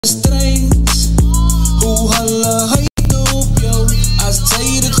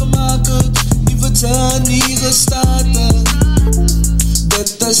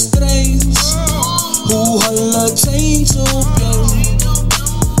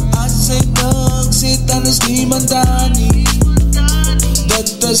niemand daar niet.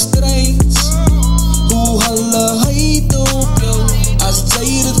 Dat is strange. Hoe hulle hyt op jou. Als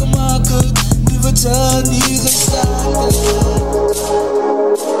zij het gemaakt het, nu wordt ze niet gestaan.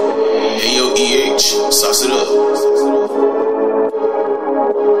 Hey yo EH, sauce it up.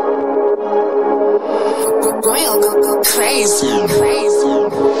 Go crazy, crazy.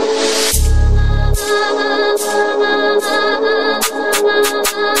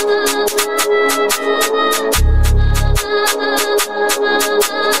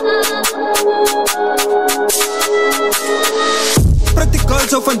 Practical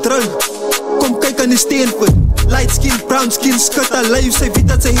zo van drill. Kom kijk aan die steenvoet. Light skin, brown skin, skut haar lijf. Zij weet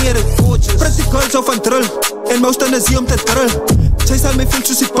dat zij hier het. Practical zo van drill. En moest dan is hier om te drill. Zij zal mij vindt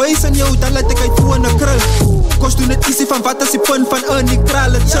soos die boys aan jou. Dan laat ik uit toe in een krul. Kost doen het easy van wat als die punt van een die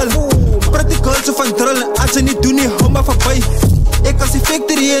kralen chill. Practical zo van drill. Als je niet doen nie, hou maar voorbij. Ik als die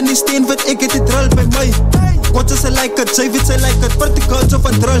factory en die steenvoet. Ik het die drill bij mij. Kost ze like het, zij weet zij like het. Practical zo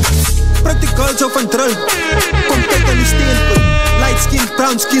van drill. Practical zo van drill. Kom kijk aan die steenvoet. Light skin,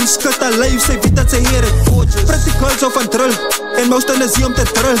 brown skin, skut haar lijf. Zij weet dat zij hier het. Practical zo van drill. En moest dan is hier om te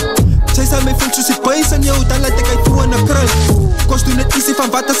drill. Zij zal mij vindt soos die boys aan jou. Dan laat ik uit toe in een krul. Kost doen het easy van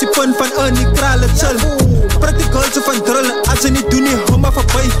wat als die punt van een die kralen chill. Practical zo van drill. Als je niet doen nie, hou maar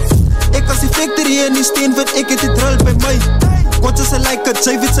voorbij. Ik als die factory en die steenvoet. Ik het die drill bij mij. Kost ze like het,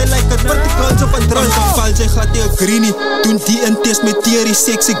 zij weet zij like het. Practical zo van drill. Val zij glad die greenie. Doen die een test met theorie.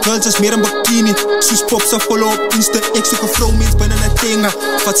 Sexy girls is meer een bikini. Soos pop ze follow op Insta. Ik zoek een vrouw mens binnen een tenga.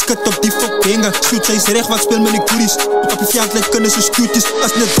 Wat skut op die fuckbenga. Shoot zij is recht, wat speel met die goodies. Op die fjand lijkt kunnen soos cuties.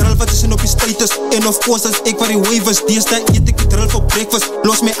 As net drill wat is in op die status. En of course als ik waar die waivers. Deesdae eet ik die drill voor breakfast.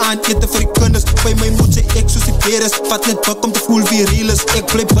 Los mij aan, eten vir die kinders. Bij my moet sy ek soos die beres. Wat net bak om te voel wie real is. Ek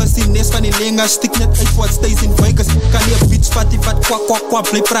bly bus die nes van die lenga. Stik net uit wat stays in Vegas. Kan nie een bitch vat die wat kwak kwak kwak.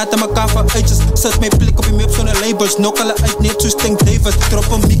 Bly praat aan mekaar van uitjes. Sit my plek op die map sonder labels. Nok hulle uit net soos Tank Davis.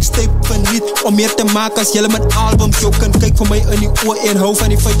 Drop een mixtape van niet. Om meer te maak as jylle met albums. Jou kan kyk vir my in die oor en hou van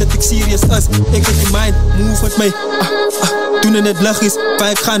die feit dat ek serious is. Ek het die mind, move met my. Doen in het licht is, waar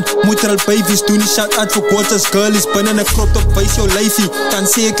ek gaan, moet er al babies. Doen die shout-out voor gorgeous girlies. Binnen een crop top, wees jou lijfie. Dan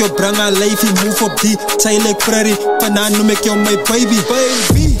sê ek jou bring aan lijfie. Move op die, sy like prairie. Vanaan noem ek jou my baby.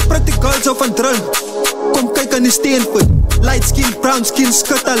 Baby, practical zo van drill. Kom kyk aan die steenvoet. Light skin, brown skin,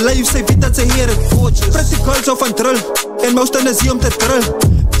 skut haar lijf. Sy weet dat sy hier het. Practical zo van drill. En moest dan is hier om te drill.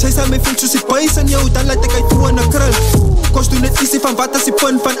 Zij zal mij vindt soos die boys aan jou. Dan laat ik uit toe in een krul. Kost doen het easy van wat als die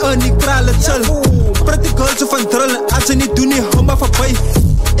punt van een die kralen chill. Practical zo van drill. Als je niet doen nie, hou maar voorbij.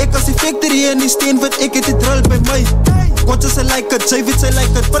 Ik als die factory en die steenvoet. Ik het die drill bij mij. Kost ze like het, zij weet zij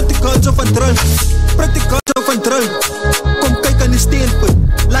like het. Practical zo van drill. Practical zo van drill. Kom kijk aan die steenvoet.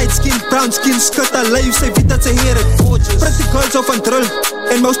 Light skin, brown skin, skut haar lijf. Zij weet dat zij hier het. Practical zo van drill.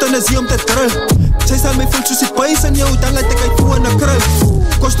 En moest dan is hier om te drill. Zij zal mij vindt soos die boys aan jou. Dan laat ik uit toe in een krul.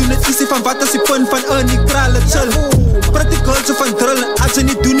 Kost doen het easy van wat als die punt van een die kralen chill. Practical zo van drill. Als je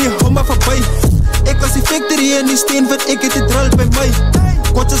niet doen nie, hou maar voorbij. Ik als die factory en die steenvoet. Ik het die drill bij mij.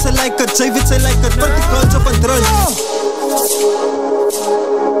 Kost ze like het, zij weet zij like het. Practical zo van drill.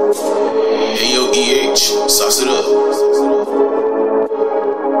 Hey yo EH, sauce it up.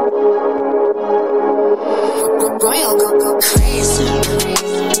 Go crazy.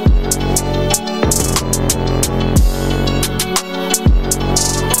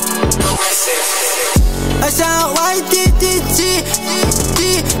 I sound white,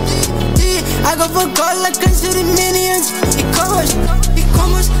 I go for gold like consider minions.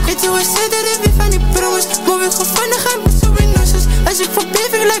 E-commerce, weet je hoe zit er even van die promos. Move ik gewoon van gaan met zo'n windows. Als ik voor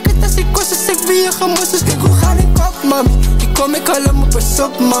beef, ik lijk het als ik kost. Als ik wie je gemoest. Kijk hoe ga ik op, mami. Die kom ik allemaal op een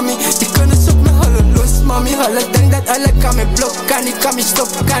sop, mami. Die kunnen op me hallo los, mami. Alle denk dat alle kan me blok, kan niet, kan me stop,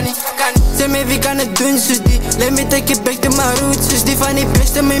 kan niet. Zeg me wie kan het doen, zus die. Let me take it back to my roots. Zus die van die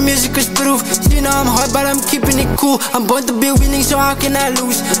beste, mijn music is proof. See now I'm hot, but I'm keeping it cool. I'm born to be winning, so how can I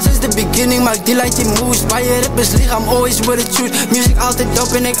lose? Since the beginning, maak die light in moves. Waar je rappers liggen, I'm always with the truth. Music altijd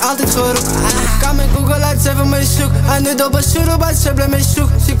dope en ik altijd geroek. Kan met Google laat ze van mij zoek. Aan de dope shoot, maar ze blijft mij zoek.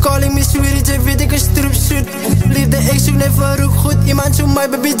 She calling me sweetie, ze weet ik een stroep shoot. Liefde, ik zoek net voor ook goed. Iemand zoekt mij,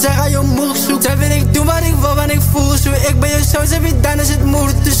 baby, zij ga je omhoog zoek. Zij wil ik doen wat ik wil, want ik voel zo. Ik ben je zo, ze weet dan is het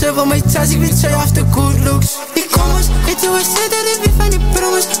moeilijk. Dus ze wil mij thuis, ik weet zij af de good looks. Die komers, weet je hoe zit er even van die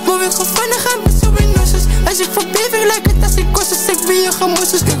promos. Move ik gewoon van de gaan met zo'n windows. Als ik voor beef, ik lijk het als ik kost. Als ik wie je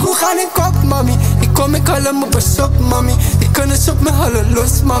gemoest. Kijk hoe ga ik op, mami. Die kom ik allemaal op een sop, mami. Die kunnen op me hallo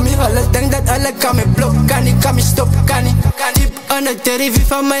los, mami. Alle denk dat alle kan me blok, kan niet, kan me stop, kan niet. Diep aan het derivé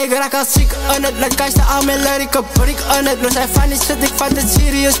van mij, ik raak al ziek aan het. Laat kajsten aan mijn lyric, ik break aan het. Los hij van die shit, ik vat het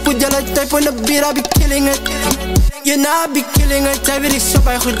serieus. Put jelle type on the beat, I be killing it. You know I be killing it. Hij weet ik zo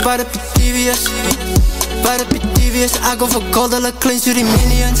bij goed, waar de PTV's. Para PTV's, I go for gold, all I cleanse to the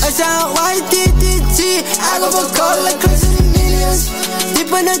millions. I sound YTTG, I go for gold, all I cleanse to the millions.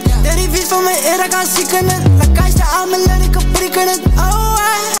 Deep in it, daddy beats from my head, I got sick in it. Like I said, I'm a let it go break in it. Oh,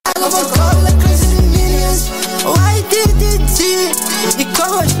 I go for gold, all I cleanse to the millions. YTTG,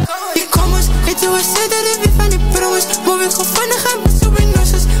 e-commerce, weet je wat ze dat ik weer van die pro's. Moet ik gewoon van gaan met zo'n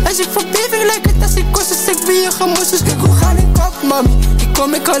windows. Als ik voorbij vind, lijkt het als ik kost, als ik weer je gemoesjes. Kijk hoe ga ik op, mami. Die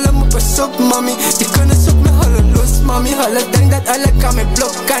kom ik allemaal pas op, mami. Die kunnen zoek me hallo los, mami. Alle denk dat alle kan me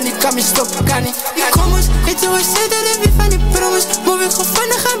blok, kan niet, kan me stop, kan niet. E-commerce, weet je wat ze dat ik weer van die pro's. Moet ik gewoon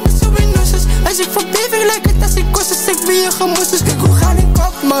van gaan met zo'n windows. Als ik voorbij vind, lijkt het als ik kost, als ik weer je gemoesjes. Kijk hoe ga ik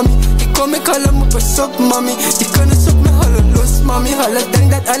op, mami. Die kom ik allemaal pas op, mami. Die kunnen zoek me hallo los, mami. Alle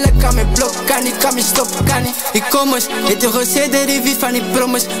denk dat alle kan me blok, kan niet, kan me stop, kan niet. E-commerce, weet je wat ze dat ik weer van die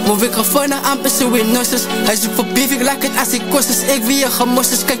pro's. Moet ik gewoon naar amper zo windows. Als ik voorbij vind, lijkt het als ik kost, als ik weer je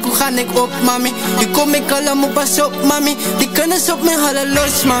gemoesjes. Kijk hoe ga ik op, mami. Die kom ik allemaal pas op, mami. Die kunnen zoek me hallo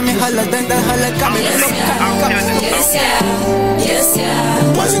los, mami. Alle denk dat alle kan me blok, kan niet, kan me stop. Yes, yeah, yes,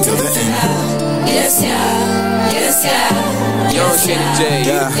 yeah. Rising to the end. Yes, yeah, yes, yeah. Yo, Shady J,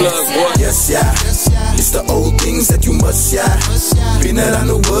 plug boy. Yes, yeah. It's the old things that you must, yeah. Been around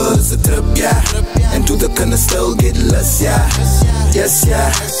the world, it's a trip, yeah. And to the corner still get less, yeah. Yes,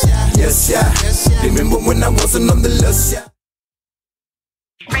 yeah. Yes, yeah. Remember when I wasn't on the list, yeah.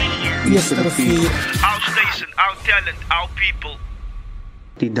 Yes, Rafi. Our station, our talent, our people.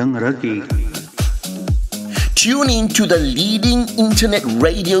 Tidang Raki. Tune in to the leading internet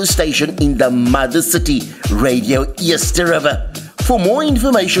radio station in the mother city, Radio Easter River. For more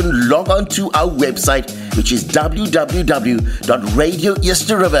information, log on to our website, which is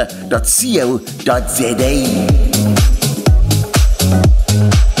www.radioeasterriver.co.za.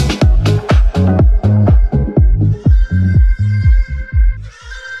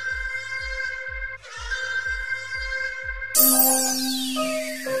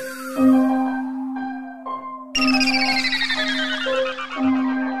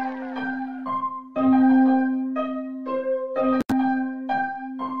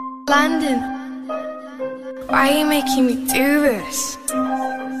 Landon, why are you making me do this?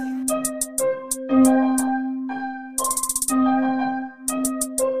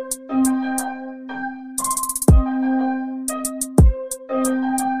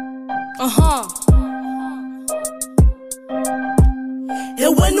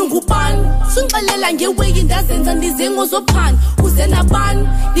 Wena ungubani sungixelela ngeweki ndazenza ndizengo zophana uze nabani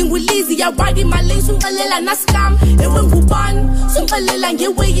ndinguLIZZY yawadi mali sungixelela naskam ewe ngubani sungixelela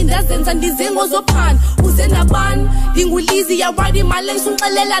ngeweki ndazenza ndizengo zophana uze nabani ndinguLIZZY yawadi mali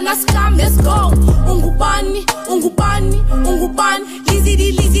sungixelela naskam. Let's go. Ungubani ungubani ungubani LIZZY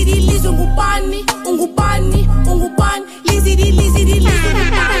LIZZY ungubani ungubani ungubani LIZZY LIZZY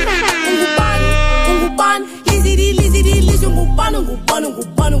ungubani ungubani LIZZY LIZZY ungubani ungubani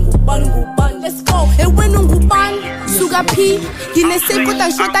ungubani ungubani ungubani. Let's go. Wena ungubani suka P ngineseko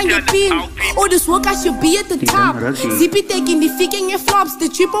tanshota ngepin. All this work I should be at the top. Zippy taking the fike ngeflops. The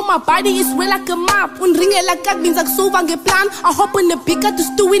trip on my body is well like a map. Unringela kak means like so plan. I hop in the bigger to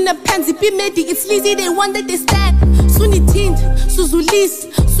stew in the pan. Zippy medi it's LIZZY they want that they stand. Suni tint suzulis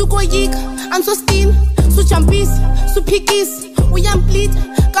sukoyik and so steen su champis su pikis uyambleed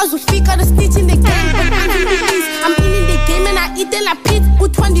cause we figure the stitch in the game. But I'm in the game and I eat and I pit.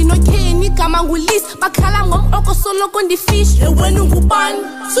 Good one no K ni kama ngulis bakhala ngom oko solo on the fish. Wena ungubani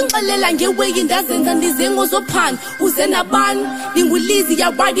sungixelela ngeweki ndazenza ndizengo zophana uze nabani ndinguLIZZY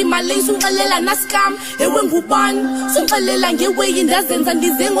yawadi mali sungixelela naskam ewe ngubani sungixelela ngeweki ndazenza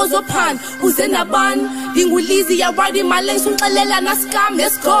ndizengo zophana uze nabani ndinguLIZZY yawadi mali sungixelela naskam.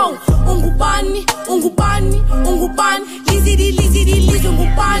 Let's go. Ungubani ungubani ungubani LIZZY LIZZY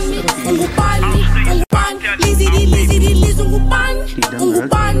ungubani ungubani ungubani LIZZY LIZZY ungubani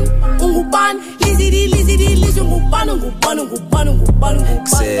ungubani ungubani LIZZY LIZZY ungubani ungubani ungubani ungubani.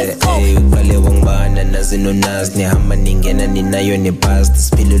 Say hey uqale wangibana nazi nonazi nihamba ningena ninayo nepast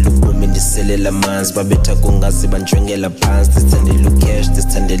siphilela ubomi ndiselela amanzi babetha kungazi banjwengela phansi sithandela ucash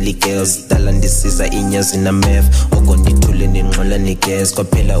sithandela igirls dala ndisiza inyazi namef oko ndithule nenqola negas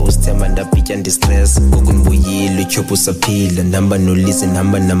kwaphela usithemba ndabhitya ndistress kokundibuyile utyhophu saphila ndihamba noLIZZY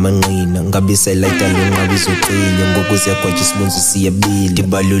ndihamba namanqina ngabiselaita lonqaba izoqinywa ngoku ziyagwatsha isibunzi siyabili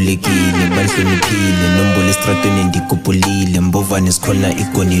ndibalulekile bandihloniphile nombolo estratweni ndikubhulile mbovane sikhona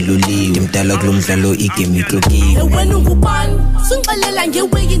igoni lolile ndimdala kulo mdlalo igame iklokile. Wena ungubani sungixelela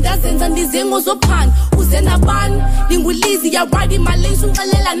ngeweki ndazenza ndizengo zophana uze nabani ndinguLIZZY yawadi mali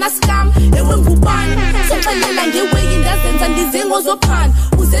sungixelela naskam ewe ngubani sungixelela ngeweki ndazenza ndizengo zophana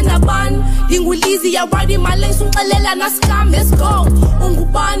uze nabani ndinguLIZZY yawadi mali sungixelela naskam. Let's go.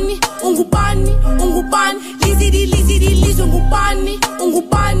 Ungubani ungubani ungubani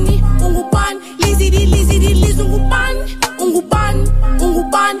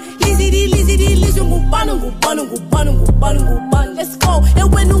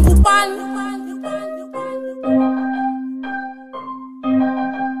wena ungubani.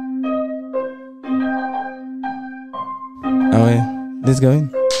 Oh yeah, let's go in.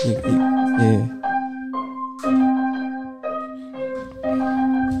 Yeah.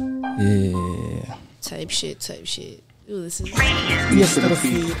 Yeah. Type shit. Ooh, this is. Yes,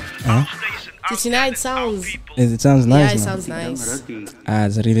 huh? Tonight sounds. It sounds nice. Yeah, it man. sounds nice.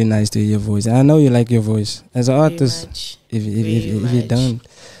 It's really nice to hear your voice. And I know you like your voice as an artist. If you don't,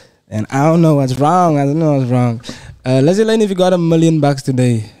 and I don't know what's wrong. LIZZY Lane, if you got $1 million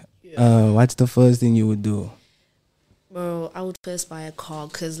today, what's the first thing you would do? Bro, I would first buy a car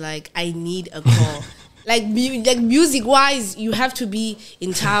because like I need a car. like music wise, you have to be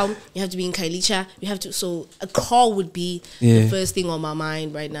in town. You have to be in Kailicha. You have to. So a car would be the first thing on my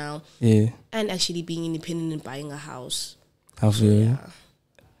mind right now. Yeah. And actually being independent and buying a house. House, yeah.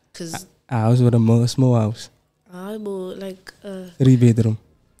 Because a house with a small house. Like 3-bedroom.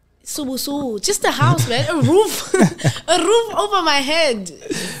 So just a house, man. A roof, a roof over my head.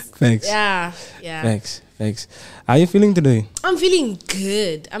 Facts. Yeah. Facts. How are you feeling today? I'm feeling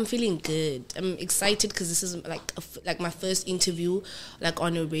good. I'm excited because this is like my first interview, like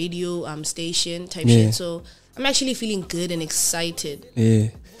on a radio station type shit. So I'm actually feeling good and excited. Yeah.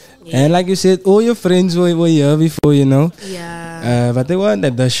 And like you said, all your friends were here before, you know. Yeah. But they weren't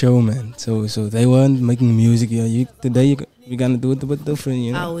at the show, man. So they weren't making music here. Today we're gonna do it a bit different,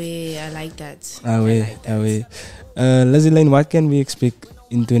 you know. I like that. LIZZY Lane, what can we expect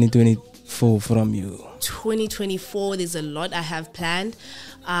in 2024 from you? 2024, there's a lot I have planned.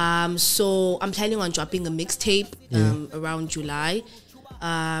 So I'm planning on dropping a mixtape around July.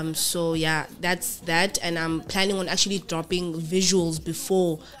 So yeah, that's that, and I'm planning on actually dropping visuals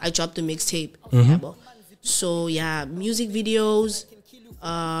before I drop the mixtape. So yeah, music videos,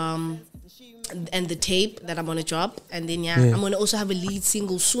 and the tape that I'm gonna drop, and then I'm gonna also have a lead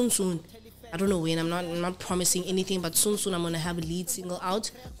single soon. I don't know when. I'm not promising anything, but soon I'm gonna have a lead single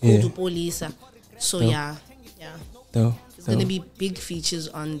out called Upolisa. So yeah. There's gonna be big features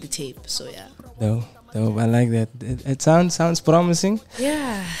on the tape. So yeah. Dope. I like that. It sounds promising.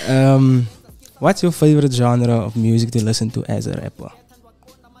 Yeah. What's your favorite genre of music to listen to as a rapper?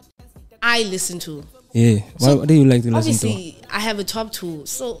 I listen to. Yeah. What do you like to listen to? Obviously, I have a top two.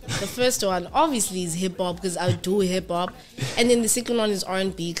 So the first one obviously is hip hop because I do hip hop, and then the second one is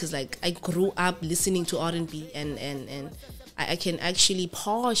R&B because like I grew up listening to R&B and I can actually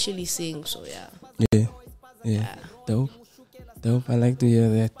partially sing. So yeah. Dope. I like to hear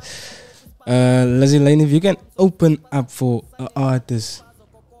that. LIZZY Lane, if you can open up for an artist,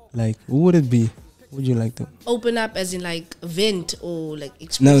 like who would it be? Would you like to open up as in like vent or like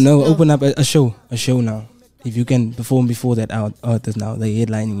express? No, open up a show now. If you can perform before that artist now, they're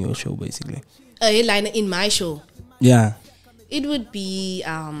headlining your show basically. A headliner in my show. Yeah. It would be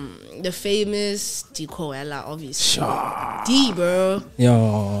the famous D Coella, obviously. Sure. D, bro.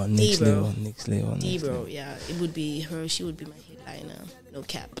 Yo, next level. D, bro. Yeah, it would be her. She would be my headliner. No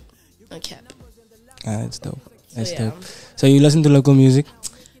cap. That's dope. So you listen to local music?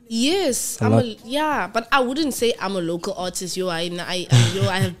 Yes, but I wouldn't say I'm a local artist. I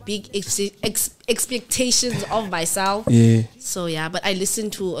have big expectations of myself. Yeah. So yeah, but I listen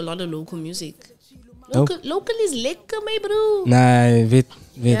to a lot of local music. Local is lekker, my bro. Nah, wait.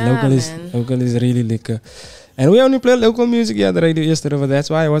 Yeah, local is really lekker. And we only play local music here at the radio yesterday. That's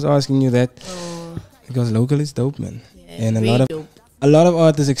why I was asking you that. Because local is dope, man. Yeah, and a lot of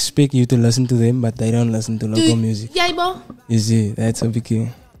artists expect you to listen to them, but they don't listen to local music. Yeah, bro. You see, that's a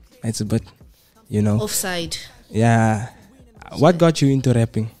bit, you know. Offside. Yeah. What got you into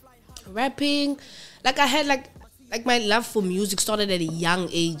rapping? Like I had like my love for music started at a young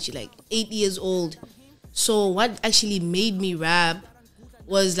age, like 8 years old. So what actually made me rap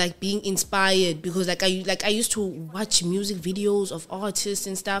was like being inspired because I used to watch music videos of artists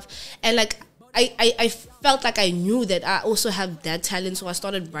and stuff, and like I felt like I knew that I also have that talent, so I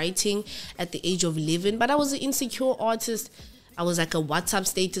started writing at the age of 11. But I was an insecure artist. I was like a WhatsApp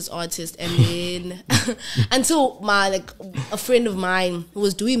status artist, and then until a friend of mine who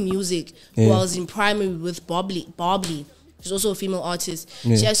was doing music, who I was in primary with, Bobby, she's also a female artist.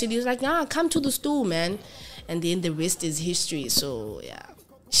 Yeah. She actually was like, "Nah, come to the stool, man," and then the rest is history. So yeah,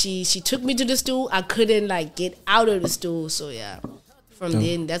 she took me to the stool. I couldn't like get out of the stool, so yeah. From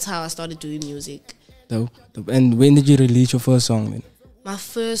then, that's how I started doing music. Dope. And when did you release your first song then? My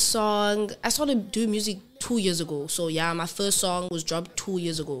first song, I started doing music 2 years ago. So yeah, my first song was dropped 2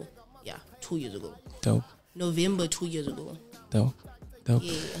 years ago. Yeah, 2 years ago. Dope. November 2 years ago. Dope.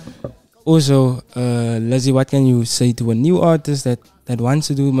 Yeah. Also, LIZZY, what can you say to a new artist that wants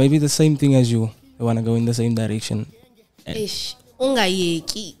to do maybe the same thing as you? They want to go in the same direction.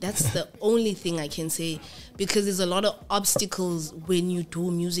 ungayeki. That's the only thing I can say, because there's a lot of obstacles when you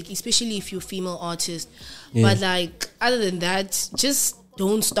do music, especially if you're a female artist. Yeah. But like, other than that, just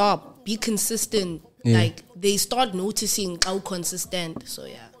don't stop. Be consistent. Yeah. Like, they start noticing how consistent. So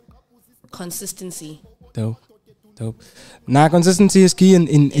yeah, consistency. Dope. Nah, consistency is key in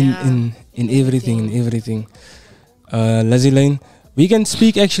everything. LIZZY Lane, we can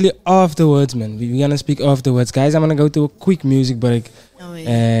speak actually afterwards, man. We're gonna speak afterwards, guys. I'm gonna go to a quick music break,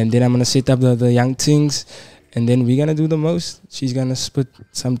 and then I'm gonna set up the young things, and then we're gonna do the most. She's gonna spit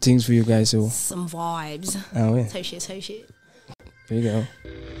some things for you guys. So some vibes. Oh yeah. So shit. There you go.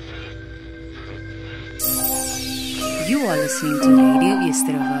 You are listening to Radio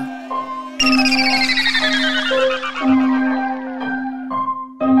Yesterova.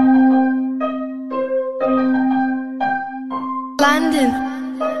 London,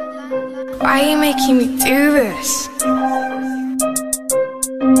 why are you making me do this?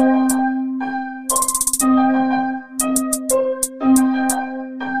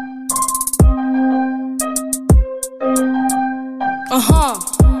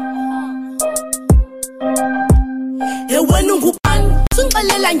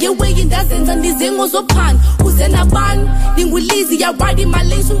 Ngeweyi ndazenza ndizengo zophana uze nabani ndinguLIZZY yawadi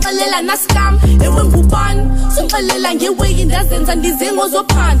malay sunxelela naskam ewe ngubani sunxelela ngeweyi ndazenza ndizengo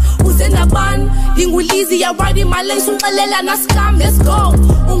zophana uze nabani ndinguLIZZY yawadi malay sunxelela naskam. Let's go.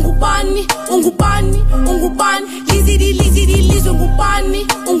 Ungubani LIZZY LIZZY ngubani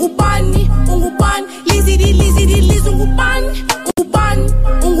LIZZY ngubani LIZZY ngubani.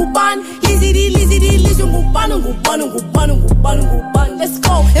 Let's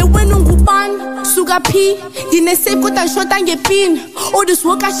go. Ewen ungubani suka P dinesave kodwa shota ngepin. All this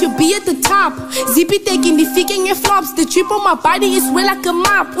work I should be at the top. Zippy taking the fike flops. The trip on my body is well like a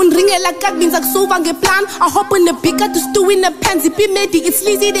map. Unringela kak means like so van plan. I hop in the bigger to stew in the pan. Zippy medi it's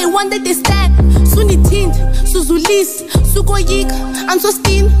LIZZY they want that they stand. Suni tint Suzulis Sukoyik Anso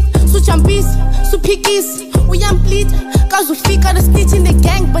skin Su champis Su piggies We am bleed Cause we figure the stitch in the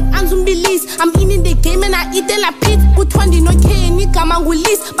gang but I'm zumbilis. I'm in the game and I eat and I pit. Put one no Kenny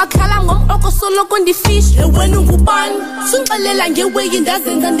Kamangulis Bakala ngom oko solo on the fish. Ewen ungubani sunxelela ngeweyi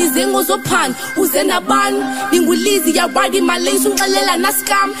ndazenza ndizengo zophana uze nabani ndinguLIZZY yawadi malay sunxelela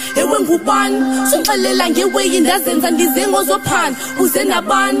naskam. Ewen ngubani sunxelela ngeweyi ndazenza ndizengo zophana uze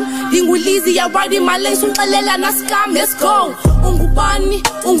nabani ndinguLIZZY yawadi malay sunxelela naskam. Let's go. Ungubani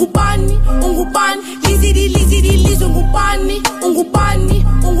LIZZY ngubani LIZZY ngubani LIZZY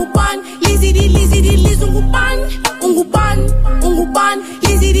ngubani.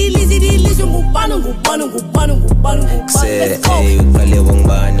 Let's go. Uqale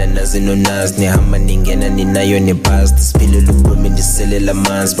wongibana nazi nonazi nihamba ningena ninayo nepast siphilela ubomi ndiselela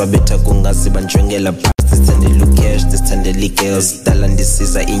amanzi babetha kungazi banjongela past sithandela ucash sithandela igirls dala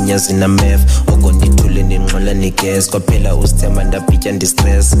ndisiza inyazi namef oko ndithule ndinqola negas kwaphela usithemba ndabhitya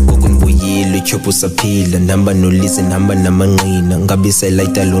ndistress ngokundibuyile utyhophu usaphila nihamba noLIZZY nihamba namanqina ngabisa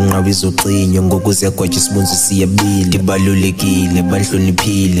ilayita lonqabi izocinyo ngokuziyagwaja isibunzi siyabili ndibalulekile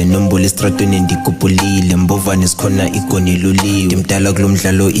banhloniphile nombolo estratweni ndikubhulile mbovane sikhona igoni luliwe ndimdala kulo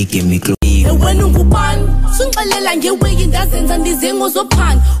mdlalo igame iklo. Ewen ungubani sunxelela ngeweyi ndazenza ndizengo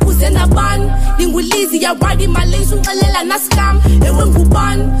zophana uze nabani ndinguLIZZY yawadi malay sunxelela naskam. Ewen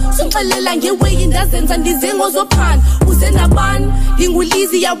ngubani sunxelela ngeweyi ndazenza ndizengo zophana uze nabani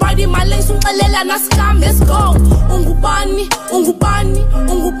ndinguLIZZY yawadi malay sunxelela naskam. Let's go. Ungubani LIZZY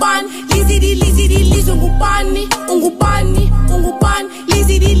ngubani LIZZY ngubani LIZZY ngubani.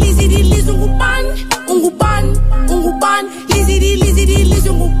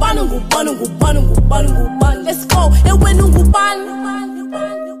 Let's go. Ewen ungubani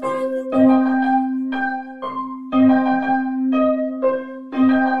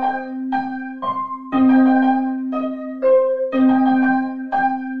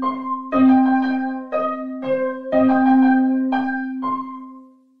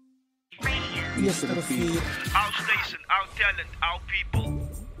Our station, our talent, our people.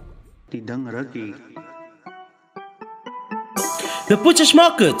 The Butcher's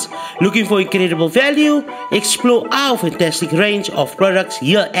Market. Looking for incredible value? Explore our fantastic range of products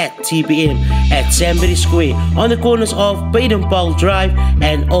here at TBM at Sandbury Square on the corners of Baden Powell Drive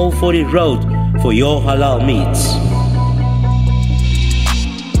and Old 40 Road for your halal meats.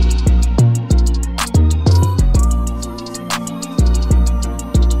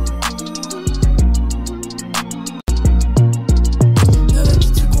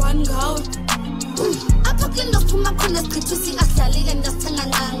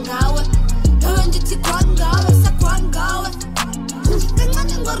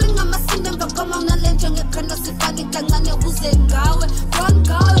 Kancane uze ngawe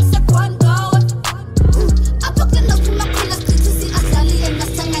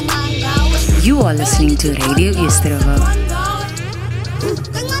Yesterova.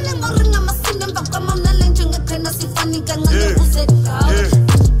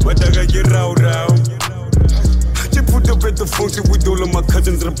 But I get round. Just put up at the function with all of my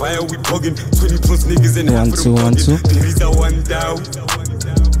cousins and buyer. We bugging 20 plus niggas and half of them bugging. There is a one down.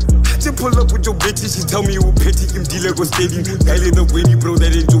 Just pull up with your bitches. She tell me you petty. Him dealer go steady. Guy in the way, bro.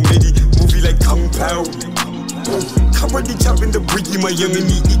 That ain't too many. Movie like Compound. Come on, chopping the bricky. My young and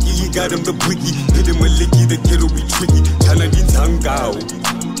he got him the bricky. Hit him a licky. The kid will be tricky. Tana din tangao.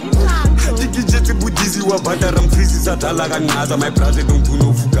 Budizi wa bata ramfisi satala kanaza. My brother don't do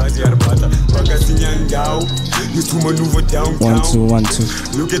no fugazi arpata. Bagasinya ndao. You to maneuver downtown. 1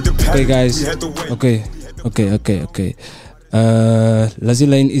 2. Look at the okay, guys. Okay. LIZZY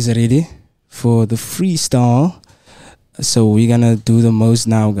Lane is ready for the freestyle. So we're gonna do the most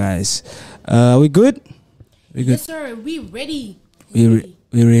now, guys. We good? We good? Yes, sir. We ready. We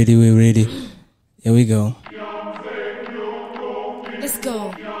ready. Here we go. Let's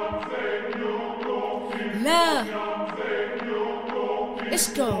go. Love.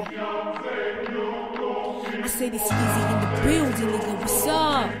 Let's go. I say this LIZZY in the building, nigga. What's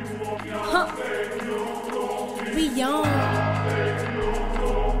up? Huh? We on.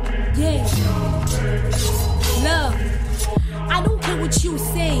 Yeah. Love. I don't care what you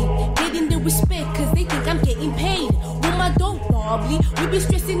say. Getting the respect, cause they think I'm getting paid. With my dope wobbly, we be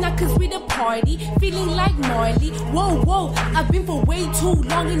stressing out cause we the party. Feeling like Marley. Whoa, I've been for way too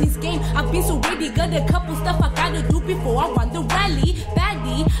long in this game. I've been so ready, got a couple stuff I gotta do before I run the rally.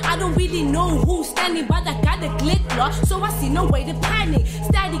 Baddie, I don't really know who's standing, but I got a glitter, so I see no way to panic.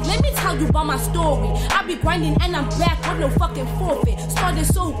 Static, let me tell you about my story. I be grinding and I'm back with no fucking forfeit. Started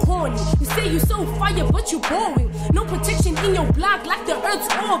so corny. You say you so fire, but you boring. No protection in your block like the Earth's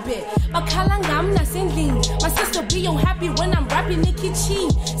orbit. Makalangam na sending. My sister be yo happy when I'm rapping the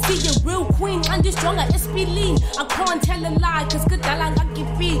kitchen. See you real queen, I'm just stronger, it's be lean. I can't tell a lie, cause good dalanga give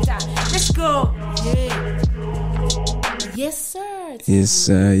pizza. Let's go. Yeah. Yes, sir. Yes,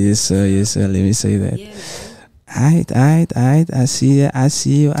 sir. Let me say that. Aight. I see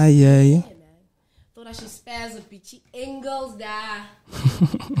you. I hear you. Thought I should spaz a bitchy Engels da.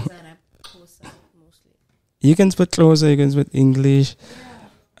 You can spit closer, you can spit English.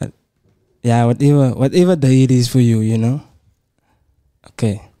 Yeah, whatever day it is for you, you know.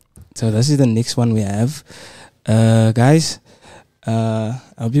 Okay, so this is the next one we have. Guys, I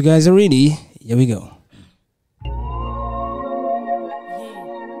hope you guys are ready. Here we go.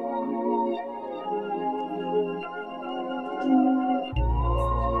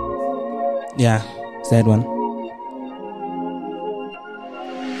 Yeah, it's that one.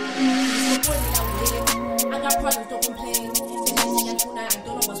 I got partners don't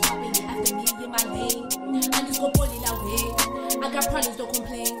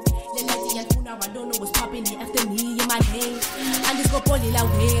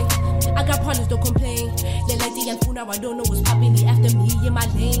complain. They like the Yanfuna, I don't know what's popping after me in my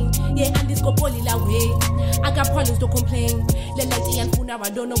lane. Yeah, and this go poly la way. I got partners don't complain. They like the Yanfuna, I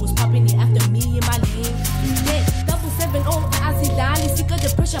don't know what's popping after me in my lane. Yeah, 770, I see Dali, sick of the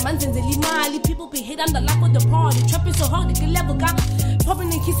pressure, man, Zenzeli Mali. People be hit on the lap of the party. Trapping so hard, they can level got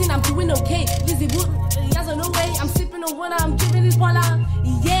popping and kissing, I'm doing okay. LIZZY Wood, yes or no way. I'm sipping on water, I'm giving this ball out.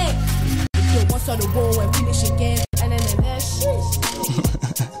 Yeah. Yo, once on the wall and finish again. And then shit.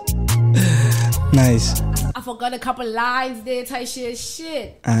 Nice. I forgot a couple lines there, type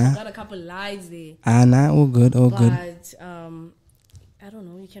shit. I forgot a couple lines there. Nah, all good. But I don't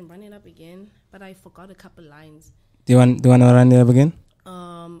know, you can run it up again. But I forgot a couple lines. Do you want to run it up again?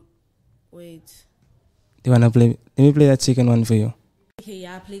 Wait. Do you want to play? Let me play that second one for you. Okay,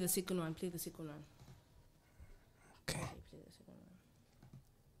 yeah, play the second one. Okay.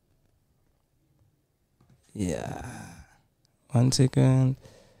 Yeah. 1 second.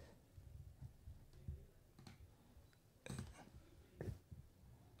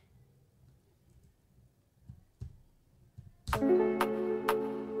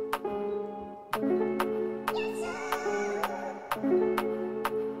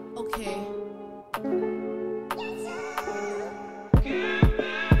 Okay.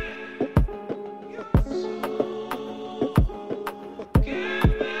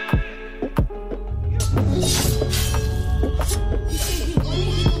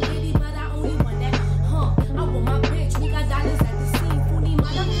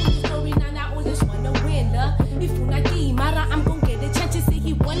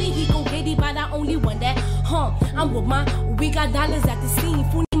 I'm with my, we got dollars at the scene.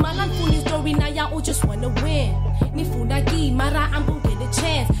 Funi malan funi story now y'all all just wanna win. Ni funagi mara, I'm gon' get a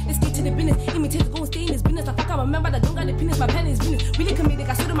chance. Let's get to the business. Imitate gon' stay in this business. I fuck I remember that don't got the penis, my pen is business. Really committed,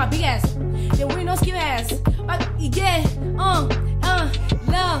 I stood on my big ass. There ain't no skill ass. Yeah,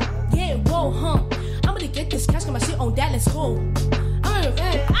 love, yeah, whoa, huh? I'm gonna get this cash, got my shit on that, let's go. I'm gonna,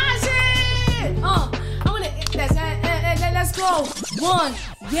 shit! I'm gonna, let's go. One,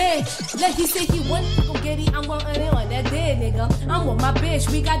 yeah, like he said he want, go get it, I'm gonna on that dead nigga. I'm with my bitch,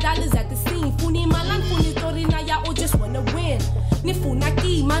 we got dollars at the scene. Funi malan, funi story, now y'all just wanna win. Ni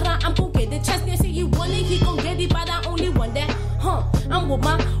funaki, mara, I'm gonna get the chance. They say he want it, he gon' get it, but I only want that. I'm with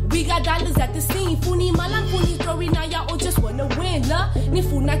my, we got dollars at the scene. Funi malang, funi story, now y'all just wanna win, la. Ni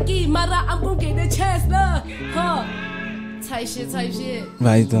funaki, mara, I'm gon' get the chance, la. Type shit. Weiter.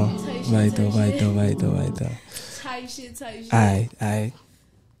 Type shit. Aight.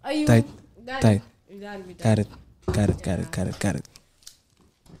 Are you? Tight. You Got it.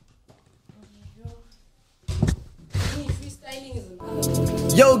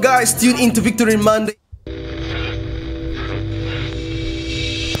 Yo guys, tune in to Victory Monday.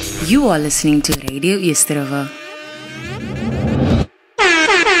 You are listening to Radio Yesterova.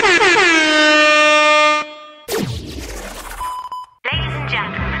 Ladies and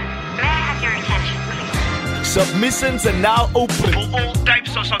gentlemen, may I have your attention, please? Submissions are now open for all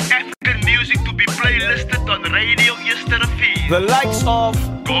types of South African music to be playlisted on Radio Yesterova. The likes of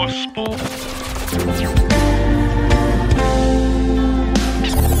gospel,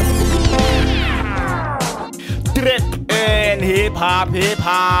 trap en hip-hop.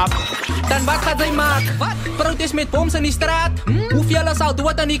 Dan wat gaat zij maken? Wat? Protest met boms in die straat? Hoeveel zal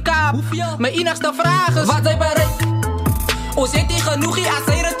dood aan die kaap? Mijn enigste vraag is: wat zij bereikt? O, zit die genoeg hier als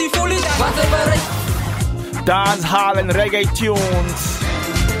zij het die voelen? Wat zij bereikt? Dancehall en reggae tunes.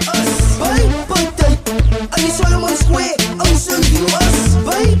 Vai partij, aan die Solomon Square, aan Sylvie was.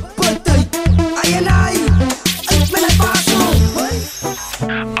 Vai partij, I ben een paso.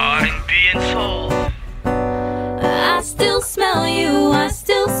 R&B and soul. I still smell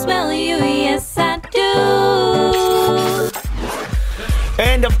you, yes I do.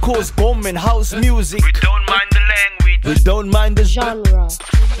 And of course, bomb and house music. We don't mind the language. We don't mind the genre.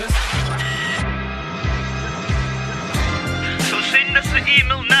 So send us an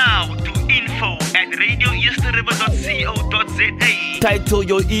email now to info@radioeasterriver.co.za. Title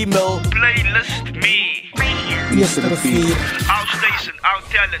your email Playlist Me. Yesterday. Our station, our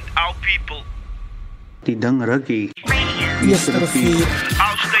talent, our people. Die ding rukkie. Yesterday.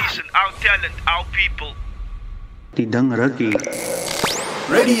 Our station, our talent, our people. Die ding rukkie.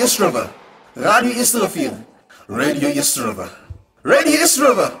 Radio Yesterova. Radio Yesterova. Radio Yesterova. Radio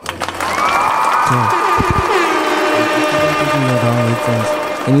Yesterova.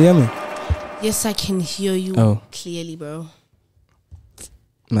 Can you hear me? Yes, I can hear you clearly, bro.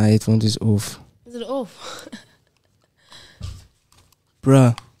 My headphones is off. Is it off?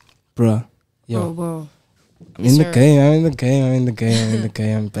 Bruh. Yo. Bro. I'm in the game. I'm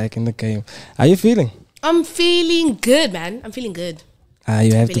back in the game. How you feeling? I'm feeling good, man. I'm feeling good.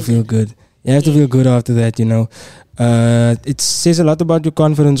 You have to feel good. You have to feel good after that, you know. It says a lot about your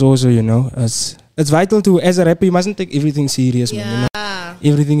confidence also, you know. It's vital to, as a rapper, you mustn't take everything serious, man. You know?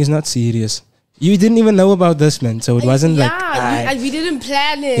 Everything is not serious. You didn't even know about this, man. So it wasn't like... we didn't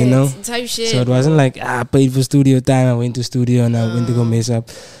plan it. You know? Type shit. So it wasn't like, I paid for studio time, I went to studio and I went to go mess up.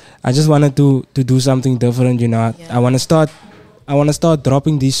 I just wanted to do something different, you know. I want to start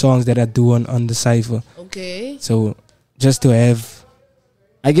dropping these songs that I do on the Cypher. Okay. So just to have,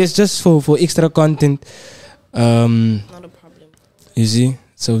 I guess just for extra content. Not a problem. You see?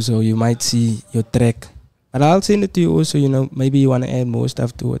 So you might see your track. But I'll send it to you also, you know, maybe you want to add more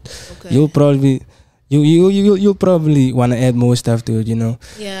stuff to it. Okay. You'll probably want to add more stuff to it, you know.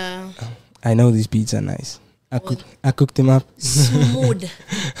 Yeah. I know these beats are nice. I cooked them up. Smooth,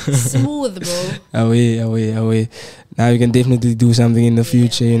 bro. Away. Now you can definitely do something in the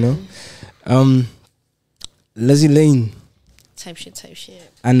future, you know. Lizzy Lane. Type shit.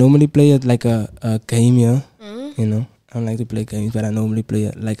 I normally play it like a game, yeah. You know, I don't like to play games, but I normally play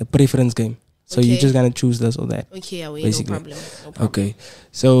it like a preference game. So you're just gonna choose this or that. Okay, basically. No problem. Okay,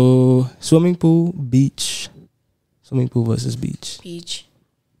 so swimming pool, beach. Swimming pool versus beach. Beach.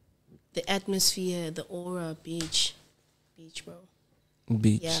 The atmosphere, the aura, beach, bro.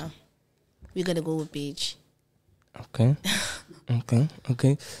 Beach. Yeah, we're gonna go with beach. Okay.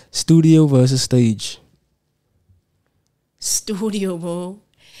 Studio versus stage. Studio, bro.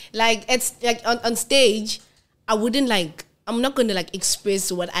 Like it's like on stage, I'm not gonna like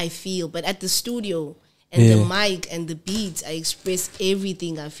express what I feel, but at the studio and the mic and the beats, I express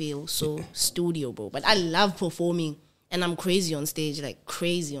everything I feel. So studio, bro. But I love performing. And I'm crazy on stage.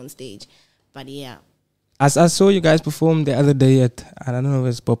 But yeah. As I saw you guys perform the other day at, I don't know if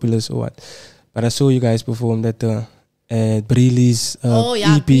it's Populous or what, but I saw you guys perform at at Breely's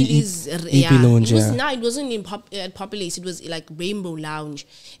EP, Breely's, EP launch. It was it wasn't in at Populace. It was like Rainbow Lounge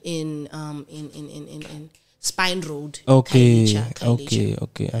in Spine Road. Okay, Khayelitsha.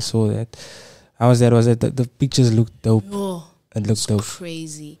 okay. I saw that. How was that? Was it the pictures looked dope? Oh, it looked dope.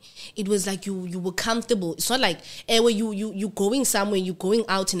 Crazy. It was like you were comfortable. It's not like where you going somewhere, you going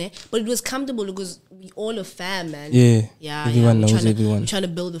out in it, but it was comfortable because we all a fam, man. Yeah. Everyone knows everyone. We're trying to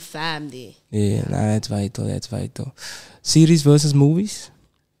build a fam there. Yeah, nah, that's vital. That's vital. Series versus movies.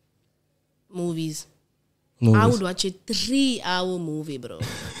 Movies. I would watch a 3-hour movie, bro.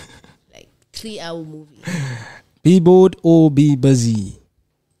 Like 3-hour movie. Be bored or be busy.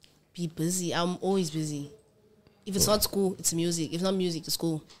 Be busy. I'm always busy. If it's not school, it's music. If not music, it's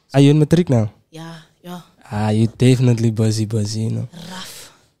school. Are you in matric now? Yeah. You definitely busy, you know.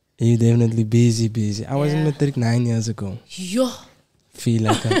 Rough. You definitely busy. I was in matric 9 years ago. Yo. Feel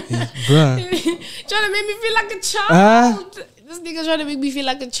like a bruh. Trying to make me feel like a child. This nigga trying to make me feel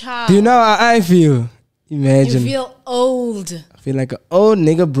like a child. Do you know how I feel? Imagine. You feel old. I feel like an old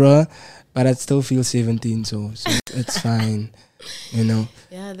nigga, bruh. But I still feel 17, so it's fine. You know.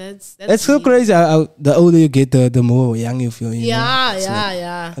 Yeah, that's so crazy. How the older you get, the more young you feel. You know?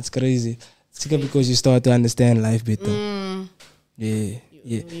 Yeah. That's crazy. It's because you start to understand life better. Yeah.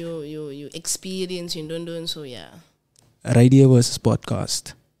 You experience in London, so yeah. Radio versus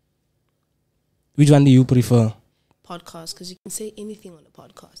podcast. Which one do you prefer? Podcast, because you can say anything on a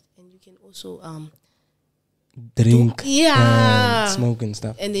podcast, and you can also drink, smoke and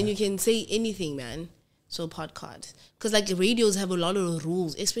stuff, and then you can say anything, man. So podcast, because like radios have a lot of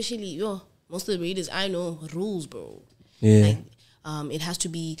rules, especially most of the radios I know rules, bro. Yeah. Like, it has to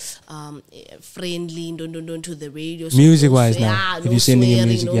be friendly, don't to the radio. So music wise, now, if you're sending your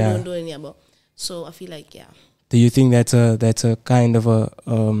music, bro. So I feel like Do you think that's a kind of a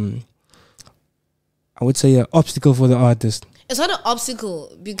I would say an obstacle for the artist? It's not an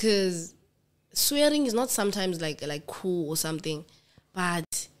obstacle because swearing is not sometimes like cool or something,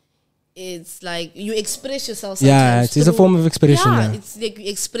 but it's like you express yourself sometimes. Yeah, it's a form of expression. Yeah, it's like you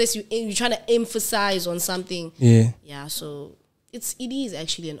express, you're trying to emphasize on something. Yeah. Yeah, so it is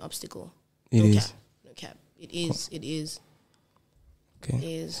actually an obstacle. No cap. It is. Okay. It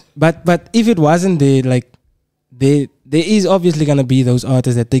is. But if it wasn't there, like there is obviously gonna be those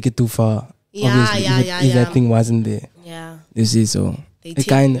artists that take it too far. Obviously, if that thing wasn't there. Yeah. You see, so they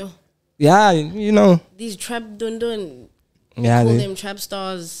kind of. Yeah, you know. These trap dun. Yeah, call them trap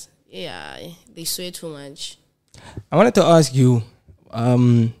stars. Yeah, they swear too much. I wanted to ask you,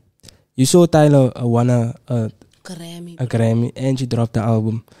 you saw Tyler won a Grammy and she dropped the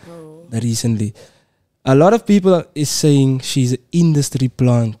album recently. A lot of people is saying she's an industry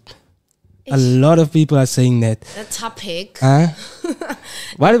plant. A lot of people are saying that. That topic. Huh?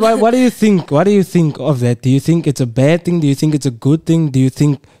 What do you think? What do you think of that? Do you think it's a bad thing? Do you think it's a good thing? Do you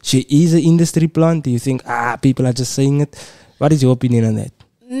think she is an industry plant? Do you think people are just saying it? What is your opinion on that?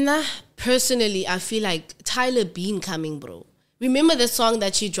 Nah, personally, I feel like Tyler Bean coming, bro. Remember the song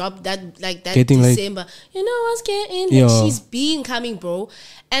that she dropped that Getting December? Late. You know what's getting? Like, she's Bean coming, bro.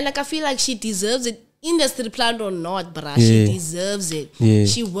 And like I feel like she deserves it. Industry plant or not, bruh. She deserves it. Yeah.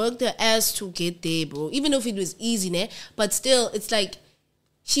 She worked her ass to get there, bro. Even if it was easy, né? But still, it's like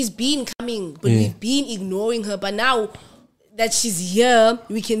she's been coming, but we've been ignoring her. But now that she's here,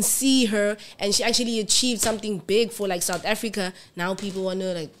 we can see her, and she actually achieved something big for like South Africa. Now people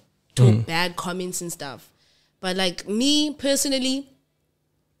wanna like talk bad comments and stuff. But like me personally,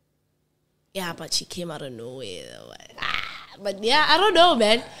 yeah, but she came out of nowhere. But yeah, I don't know,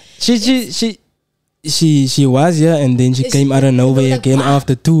 man. She was here and then she came out of nowhere again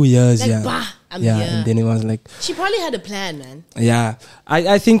after 2 years. Like, I'm here. And then it was like she probably had a plan, man. Yeah,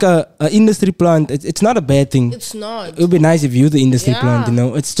 I think a industry plant, it's not a bad thing. It's not. It would be nice if you're the industry plant, you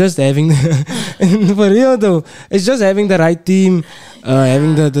know. It's just having for real though. It's just having the right team,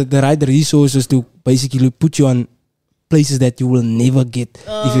 having the right resources to basically put you on places that you will never get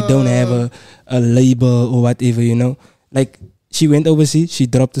if you don't have a label or whatever, you know. Like she went overseas, she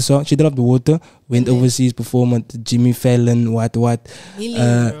dropped the song, she dropped the water, went overseas, performed at Jimmy Fallon,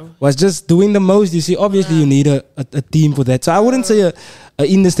 was just doing the most. You see, obviously you need a team for that. So I wouldn't say a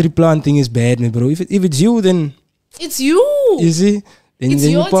industry plant thing is bad, bro. If it's you, then it's you. You see, then it's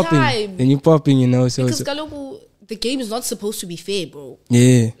then your you popping, time. then you popping, you know. So because the game is not supposed to be fair, bro.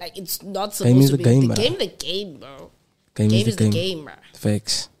 Yeah, like it's not supposed to be the game, bro. Game is the game, bro.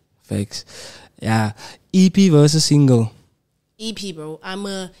 Facts. Yeah, EP versus single. EP, bro. I'm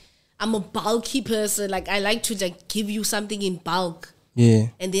a bulky person. Like I like to like give you something in bulk. Yeah.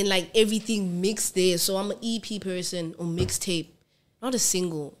 And then like everything mixed there. So I'm an EP person or mixtape, not a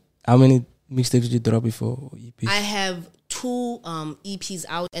single. How many mixtapes did you drop before? Or EPs? I have 2 EPs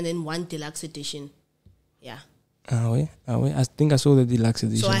out and then 1 deluxe edition. Yeah. Wait. I think I saw the deluxe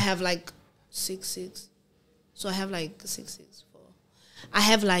edition. So I have like 6. So I have like 6. I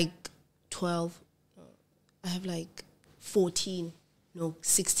have like 12. I have like 14. No,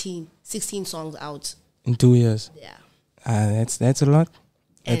 16 songs out. In 2 years? Yeah. That's a lot.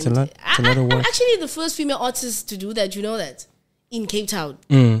 That's a lot. It's a lot of work. I'm actually the first female artist to do that. You know that? In Cape Town.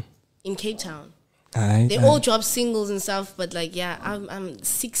 Mm. In Cape Town. They all drop singles and stuff, but like, yeah, I'm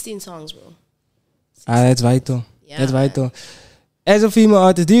 16 songs, bro. That's vital. Yeah, that's vital. As a female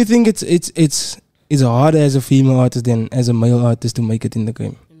artist, do you think it's harder as a female artist than as a male artist to make it in the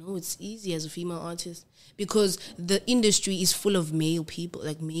game? No, it's easy as a female artist because the industry is full of male people,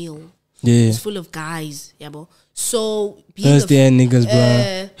 like male. Yeah. It's full of guys, yeah, bro. So thirsty niggas,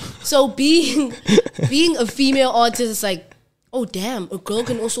 bro. So being a female artist is like, oh damn, a girl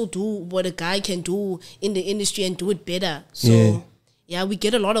can also do what a guy can do in the industry and do it better. So yeah, we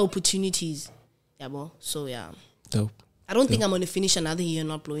get a lot of opportunities. Yeah, bro. So yeah. Dope. I don't think I'm gonna finish another year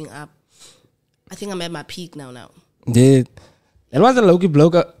not blowing up. I think I'm at my peak now. Yeah. It was a low-key blow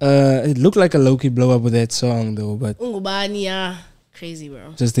up. It looked like a low-key blow up with that song though, but Ungubani, yeah. Crazy,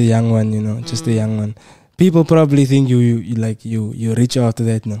 bro. Just a young one, you know, just a young one. People probably think you rich after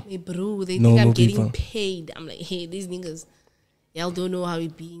that, no? Hey, bro, they think I'm getting paid. I'm like, hey, these niggas, y'all don't know how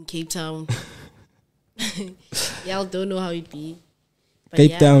it be in Cape Town. Y'all don't know how it be. But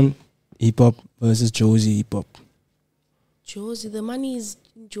Cape Town hip hop versus Josie hip hop. Josie, the money is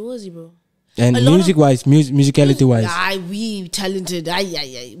in Josie, bro. And music-wise, musicality-wise, we talented.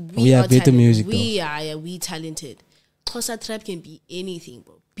 We have better music. We talented. Xhosa trap can be anything,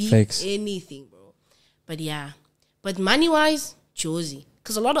 bro. Anything, bro. But yeah, but money-wise, Josie.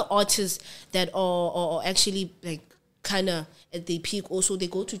 Because a lot of artists that are actually like kind of at their peak, also they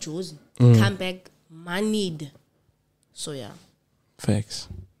go to Josie, come back moneyed. So yeah. Facts.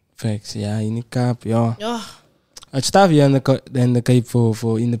 Yeah, in the Cape, yeah. It's tough here in the Cape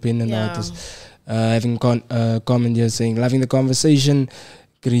for independent artists. Having comment here saying, loving the conversation.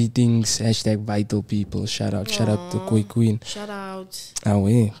 Greetings, #vital people. Shout out to Koi Queen. Shout out.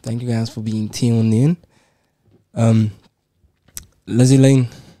 Thank you guys for being tuned in. Lizzy Lane.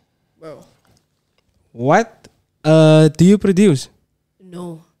 Bro. What do you produce?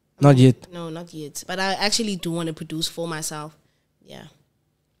 No. Not yet. No, not yet. But I actually do want to produce for myself. Yeah.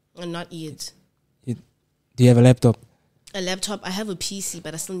 And not yet. Do you have a laptop? A laptop. I have a PC,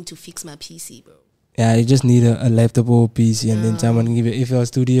 but I still need to fix my PC, bro. Yeah, you just need a laptop or a PC, and then someone can give you. If you're a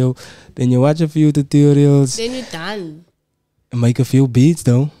studio, then you watch a few tutorials. Then you're done. Make a few beats,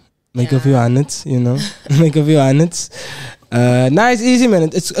 though. Make a few hundreds, you know. Make a few hundreds. It's easy, man.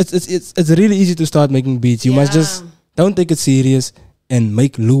 It's really easy to start making beats. You must just don't take it serious and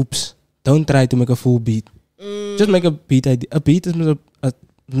make loops. Don't try to make a full beat. Just make a beat. A beat is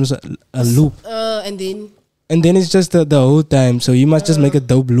a loop. And then it's just the whole time. So you must just make a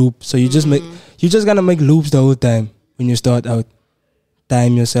dope loop. So you just gonna make loops the whole time when you start out.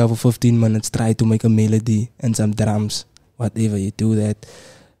 Time yourself for 15 minutes. Try to make a melody and some drums. Whatever you do that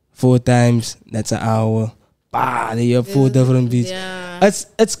 4 times, that's an hour. Then you have 4 different beats.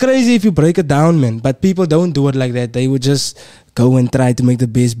 It's crazy if you break it down, man. But people don't do it like that. They would just go and try to make the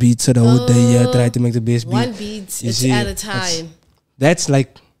best beats so the whole day. Try to make the best beat. One beat at a time. That's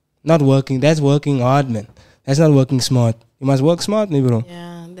like not working. That's working hard, man. That's not working smart. You must work smart, bro.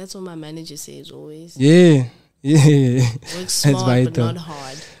 Yeah, that's what my manager says always. Yeah. Work smart but not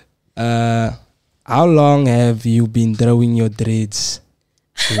hard. How long have you been throwing your dreads,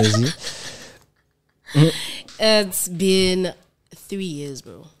 Lizzy? It's been 3 years,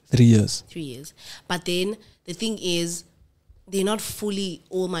 bro. 3 years. 3 years. But then the thing is, they're not fully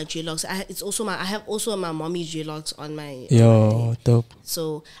all my dreadlocks. I have also my mommy's dreadlocks on my. Dope.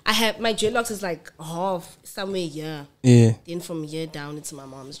 So I have my dreadlocks is like half somewhere here. Yeah. Then from here down, it's my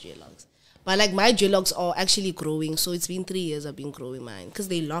mom's dreadlocks. But like my dreadlocks are actually growing. So it's been 3 years I've been growing mine because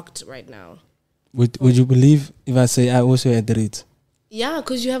they locked right now. Would you believe if I say I also had dreads? Yeah,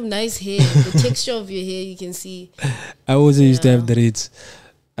 because you have nice hair. The texture of your hair, you can see. I also used to have dreads.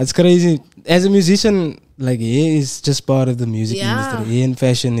 It's crazy. As a musician, like hair is just part of the music industry. Hair and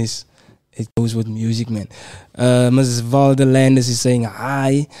fashion it goes with music, man. Ms. Valder Landers is saying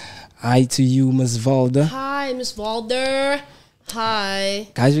hi. Hi to you, Ms. Valder. Hi, Ms. Valder. Hi.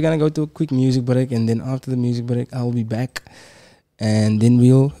 Guys, we're gonna go to a quick music break, and then after the music break, I'll be back. And then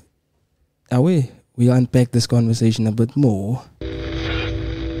we'll unpack this conversation a bit more.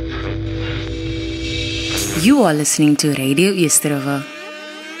 You are listening to Radio Yesterova.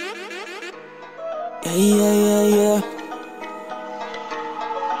 Yeah.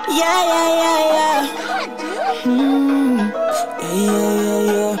 Yeah, yeah, yeah, yeah.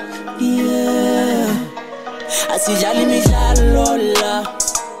 Yeah, yeah. Asijali midlalo la.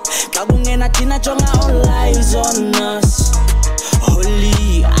 Xa kungena thina jonga all eyes on us.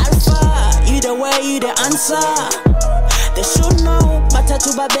 Holy Alpha, either way the answer. They should know,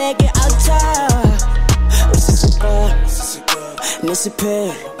 matatu babeke altar. Usisuka,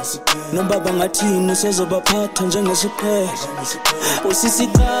 nesiphe. Nombaba ngathini usezobaphatha njengesiphe.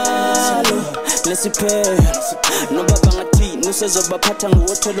 Usisikalo, nesiphe. Nombaba ngathini usezobaphatha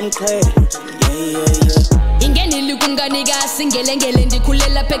nguwothola umqhele. Yeah. Ingenili kunganikasi ngelengele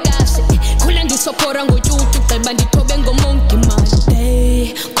ndikhulela phekahle khula ngisopora ngotyutu gqiba ndithobe ngomonke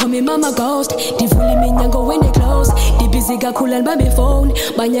manje call me mama ghost ndivula iminyango when they close ndibhizi kakhulu alibambe phone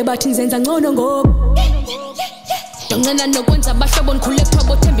banye bathi nzenza ngcono ngoku Dongena nokwenza abahlobo ngikhule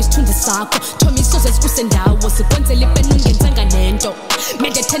ekuthoba othemba isithunzi sakho Thoma isoze sikusendawo sikwenzela ipeni ungenzanga nento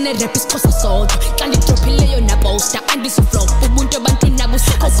Mede thene rap isixhosa sodwa xa ndidrophileyo naposter andisuflop ubuntu abantu nabo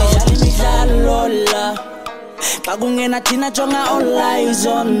sikho Asijali midlalo la Xa kungena thina jonga all eyes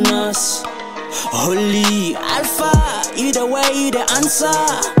on us Holy Alpha, either way the answer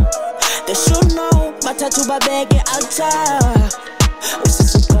They should know, matatu babeke altar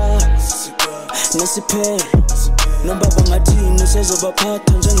Usisuka, nesiphe Nombaba ngathini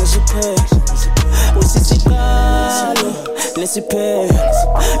usezobaphatha njengesiphe Usisikalo, nesiphe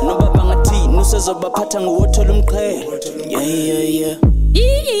Nombaba ngathini usezobaphatha nguwothola umqhele Yeah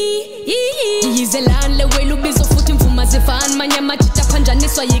Yizelane welu bizo futhi mvuma zifana manyama thita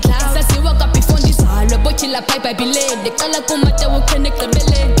phanjaniswa yiclass Saziwa ka before ndizalwe bochila bhayibhayibhileni Qala kumate wokhene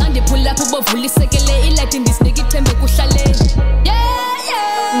egqibeleni Xa ndiphula apho bovula isekele ilathi ndisinike ithembe kuhlaleni Yeah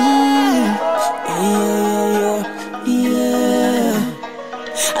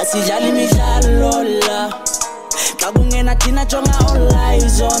Asijali midlalo la Xa kungena thina jonga all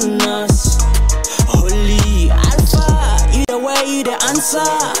eyes on us Holy Alpha, either way the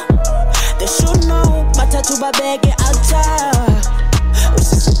answer They should know, matatu babeke altar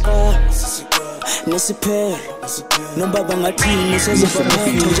Usisuka, nesiphe Nombaba ngathini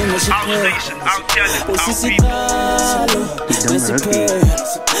usezobaphatha njengesiphe Usisikalo, nesiphe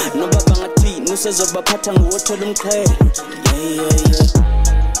Nombaba ngathini usezobaphatha nguwothola umqhele Yeah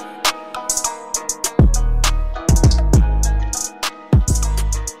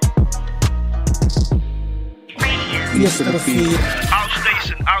Yes, the feed. Our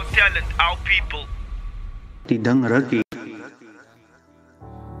station, our talent, our people. Tidang Ruggy.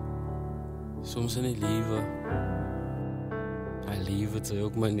 Soms in het leven. Hij leven het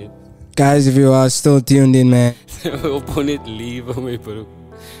ook maar niet. Guys, if you are still tuned in, man. Op niet leven, mijn bro.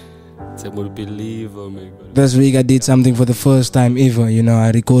 Zeg maar believe, mijn bro. This week I did something for the first time ever. You know, I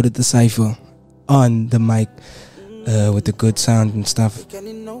recorded the Cypher on the mic with a good sound and stuff.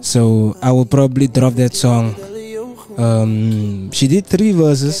 So I will probably drop that song. She did 3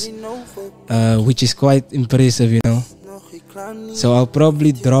 verses, which is quite impressive, you know. So I'll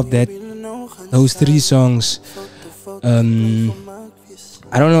probably drop those 3 songs.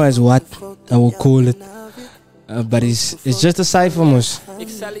 I don't know as what I will call it, but it's just a cypher, mos.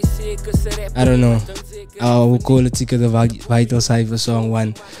 I don't know. I will call it the Vital Cypher Song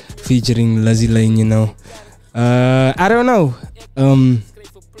 1 featuring LIZZY, you know. I don't know.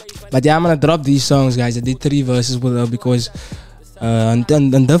 But yeah, I'm gonna drop these songs, guys. I did 3 verses with her because on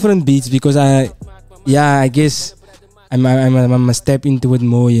different beats because I guess I'm gonna step into it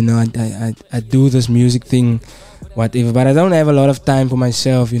more, you know. I do this music thing, whatever, but I don't have a lot of time for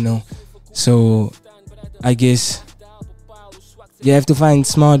myself, you know. So I guess you have to find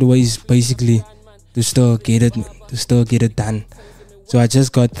smart ways, basically, to still get it done. So I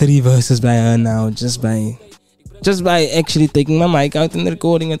just got 3 verses by her now, just by actually taking my mic out and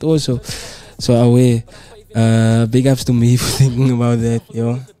recording it also. So away, big ups to me for thinking about that,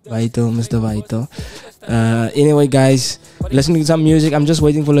 yo. Vital, Mr. Vital. Anyway, guys, listening to some music. I'm just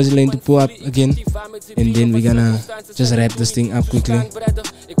waiting for LIZZY Lane to pull up again, and then we're gonna just wrap this thing up quickly.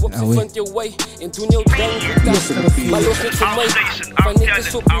 Away.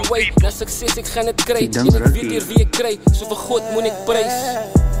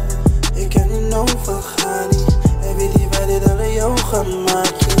 Ik kan niet overgaan. En weet je waar dit alle yoga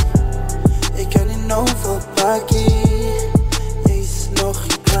maakt? Ik kan niet overpakken. Je is nog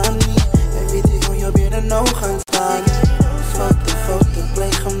geen plan niet. En weet je hoe je weer een oog gaan staan? Foto,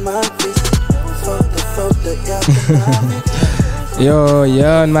 play gemaakt is. Foto, ja. Yo,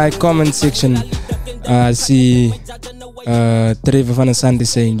 in my comment section, I see Trevor van Asante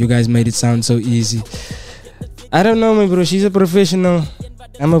saying, you guys made it sound so easy. I don't know, my bro. She's a professional.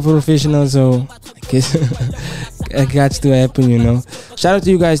 I'm a professional, so it got to happen, you know. Shout out to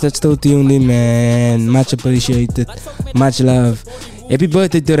you guys that still tuned in, man. Much appreciated. Much love. Happy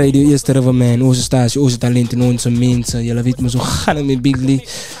birthday to Radio Eerste River, man. Onze statie, onze talenten, onze mensen. Jullie weten me zo gaan met Bigly.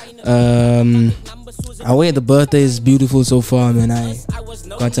 Our the birthday is beautiful so far, man. I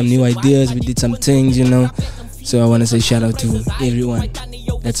got some new ideas. We did some things, you know. So I want to say shout out to everyone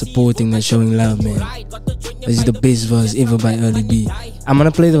that's supporting, that's showing love, man. This is the best verse ever by Early B. I'm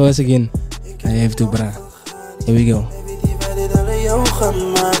gonna play the verse again. I have to, bruh. Here we go.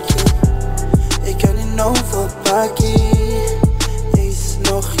 Ik kan niet overpakken. Is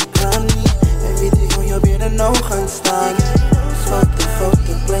nog gedaan niet. En weet ik hoe je binnen nou gaan staan.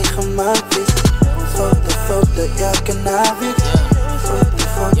 Foto, blij gemaakt is. Foto, elke naweek.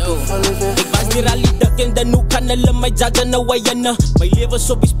 Foto, vallen weg. Ik was die rally in de nu kan hulle my judge nou wyne. My lewe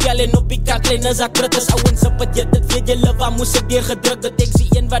so op die spel en op die kaart kleine zakritis. Ouwens op het dit weet julle waar moes ek deur gedruk. Dat ek sien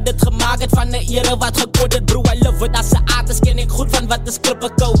een wat dit gemaak het van 'n ere wat gekod het. Bro, I love it as 'n artist ken ek goed van wat is klippe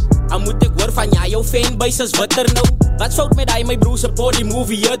kou. Dan moet ek hoor van ja, jou fanbase is witter nou. Wat fout met hy my bro support die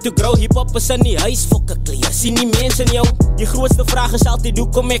movie here to grow. Hip hop is in die huis fokke clear. Sien die mense in jou. Die grootste vraag is altyd hoe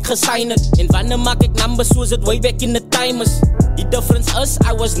kom ek gesign het? En wanneer maak ek numbers soos dit way back in the time is? Die difference is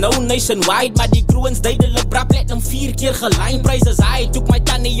I was known nationwide, maar die crew ons duidelik brap platinum 4 keer geline. Prizes high, took my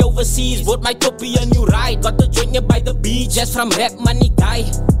tannie overseas, bought my toppie a new ride. Got the joint by the beach, just from rap money guy.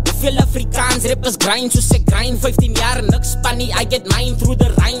 Hoeveel Afrikaans rappers grind, soos ek grind 15 jaar niks spanny, I get mine through the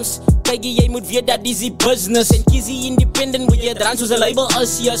rhymes. Kijk jy moet weet dat dis die business, en kiesie independent moet jy dran soos 'n label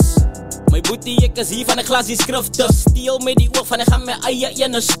is, yes. My boetie, ek is hier van 'n glas die skrifte. Steel met die oog van ek gaan my eie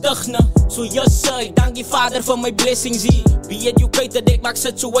ene stig, ne. So yes sir, ek dank die Vader vir my blessings hier. Be educated, ek maak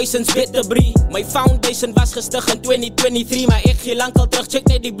situations better, brie. My foundation was gestig in 2023, maar ek gee lankal terug, check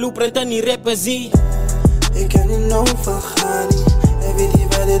net die blueprint in die rappers hier. Ik kan niet overgaan, en weet je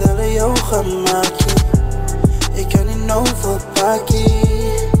wat dit alle jou gemaakt. Ik kan niet overpakken,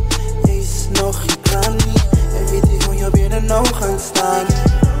 is nog geen plan niet. En weet je hoe je binnen nou gaan staan.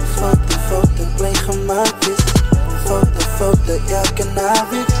 Foto, blij gemaakt is. Foto, elke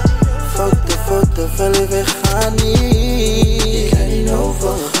naweek. Foto, vullen we gaan niet. Ik kan niet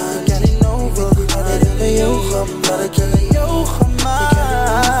overgaan, ik kan niet overgaan. Wat dit alle jou gemaakt, wat ik alle jou gemaakt. Ik kan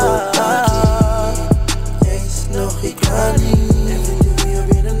niet overpakken, is nog geen plan niet. En weet je hoe je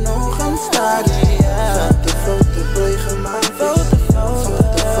binnen nou gaan staan. Foto, blij gemaakt is.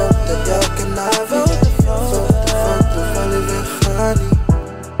 Foto, elke naweek. Foto, vullen we gaan niet.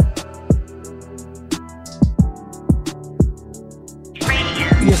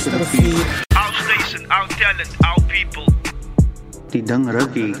 Our station, our talent, our people. Die dang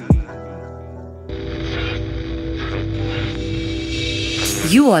ruggie.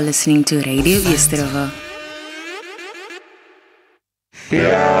 You are listening to Radio Eerste River.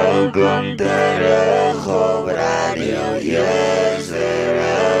 Welkom terug op Radio Eerste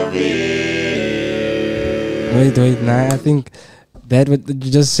River. Wait, nah, I think that what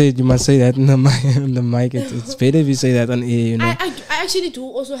you just said, you must say that in the mic. It's better if you say that on air, you know. I actually do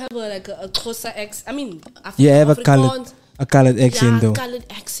also have a closer accent. I mean, you have a colored accent though. Yeah, colored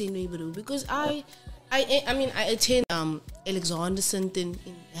accent, bro. Because I attend Alexander Center in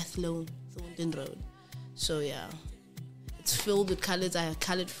Athlone, Thornton Road. So yeah, it's filled with colors. I have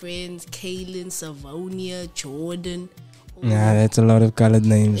colored friends: Kaylin, Savonia, Jordan. Nah, that's a lot of colored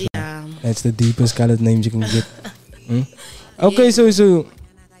names. Yeah, man. That's the deepest colored names you can get. Okay, yeah. So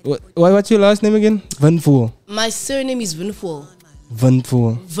what's your last name again? Windvoel. My surname is Windvoel.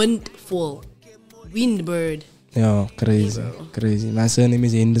 Windvoel. Windbird. Yeah, crazy. My surname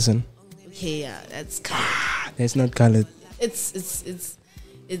is Henderson. Okay, yeah, that's colored. That's not colored. It's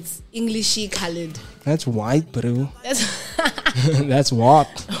Englishy colored. That's white, bro. That's what.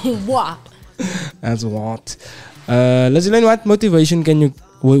 What? That's what. LIZZY, what motivation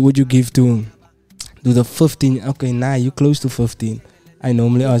would you give to the 15? Okay, now you're close to 15. I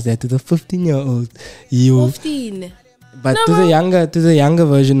normally ask that to the 15-year-old you. 15. But no, to the younger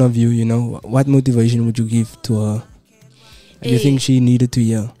version of you, you know, what motivation would you give to her? Do you think she needed to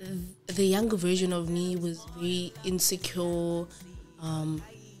hear? The younger version of me was very insecure,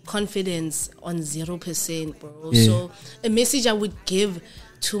 confidence on 0%, bro. Yeah. So a message I would give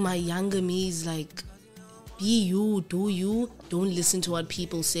to my younger me is like, be you, do you, don't listen to what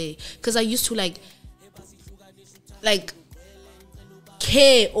people say. Because I used to like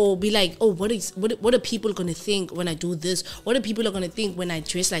care or be like, oh, what are people gonna think when I do this? What are people gonna think when I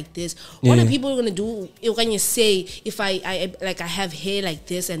dress like this? What are people gonna do when you say if I have hair like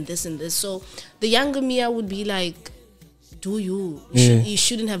this and this and this? So the younger me, I would be like, do you? You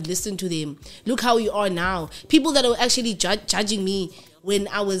shouldn't have listened to them. Look how you are now. People that are actually judging me when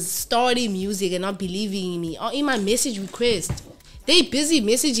I was starting music and not believing in me, or in my message request. They busy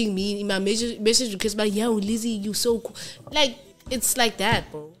messaging me in my message request, but yo, Lizzy, you so cool. Like, it's like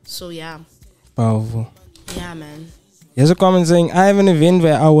that, bro. So, yeah. Powerful. Yeah, man. Here's a comment saying, I have an event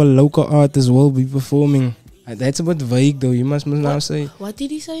where our local artists will be performing. That's a bit vague, though. You must now say. What did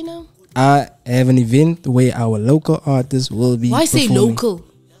he say now? I have an event where our local artists will be Why performing. say local?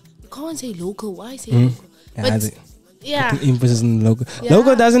 You can't say local. Why say local? But, yeah. Emphasis on local. Yeah.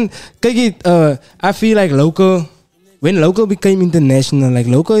 Local doesn't... I feel like local... When local became international, like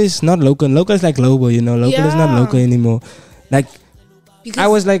local is not local. Local is like global, you know. Local is not local anymore. Like, because I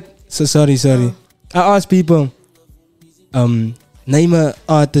was like, sorry. I asked people, name a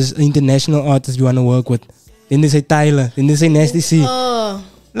artist, international artist you want to work with. Then they say Tyler. Then they say Nasty C.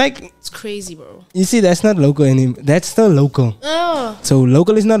 Like, it's crazy, bro. You see, that's not local anymore. That's still local. So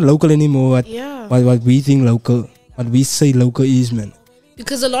local is not local anymore. What we think local, what we say local is, man.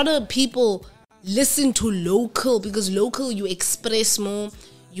 Because a lot of people listen to local, because local you express more,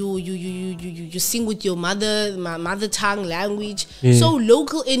 you sing with your mother tongue language. So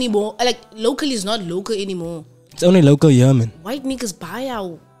local anymore, like local is not local anymore. It's only local here, man. White niggas buy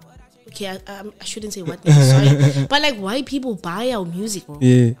our, okay, I shouldn't say white niggas, sorry, but like white people buy our music, bro.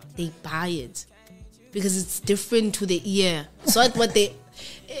 Yeah, they buy it because it's different to the ear. It's not what they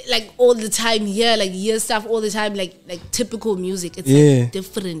like all the time here, like ear stuff all the time, like typical music. It's like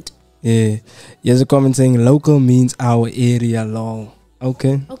different. Yeah. Here's a comment saying local means our area long.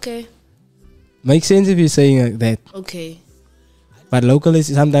 Okay. Makes sense if you're saying like that. Okay. But local is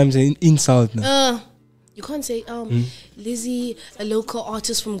sometimes an insult. No? You can't say Lizzy, a local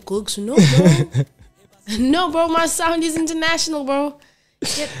artist from Googs. No, bro. No, bro, my sound is international, bro.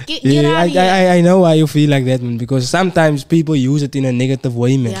 Get out of here. I know why you feel like that, man, because sometimes people use it in a negative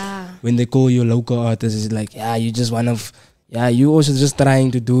way, man. Yeah. When they call you a local artist, it's like, you just one of... you also just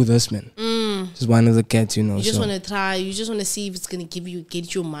trying to do this, man. Just one of the cats, you know. You just want to try. You just want to see if it's going to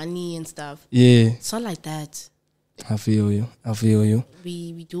get you money and stuff. Yeah. It's not like that. I feel you.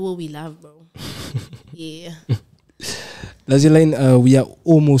 We do what we love, bro. Yeah. LIZZY Lane, we are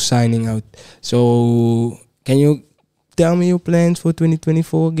almost signing out. So, can you tell me your plans for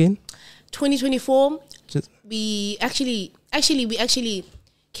 2024 again? 2024? We actually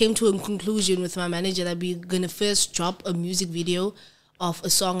came to a conclusion with my manager that we're gonna first drop a music video of a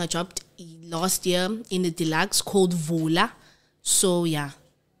song I dropped last year in the deluxe called Vola. So yeah.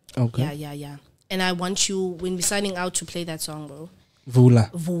 Okay. Yeah. And I want you, when we're signing out, to play that song, bro.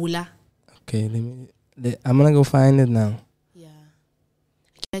 Vola. Okay, I'm gonna go find it now. Yeah.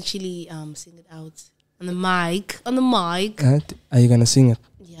 I can actually sing it out on the mic. Are you gonna sing it?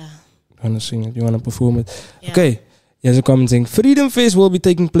 Yeah. You wanna sing it? You wanna perform it? Yeah. Okay. Here's a comment saying Freedom Fest will be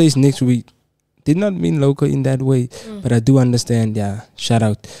taking place next week. Did not mean local in that way, but I do understand. Yeah, shout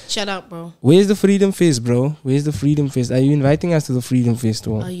out, bro. Where's the Freedom Fest, bro? Where's the Freedom Fest? Are you inviting us to the Freedom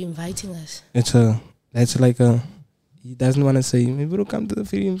Festival? Are you inviting us? That's like a. He doesn't want to say, maybe we'll come to the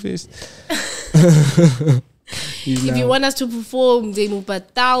Freedom Fest. If you want us to perform, they move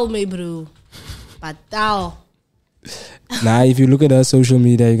patal, me bro. Patal. Nah, if you look at our social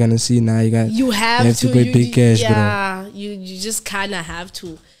media, you're gonna see now you have to pay big cash, bro. Yeah, you just kinda have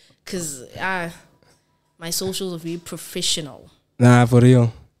to, cause my socials are very professional. Nah, for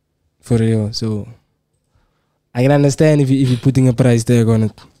real. So I can understand if you're putting a price tag on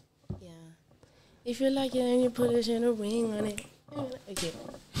it. Yeah, if you like it and you put a ring on it. Okay.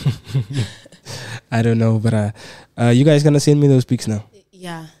 I don't know, but you guys gonna send me those pics now?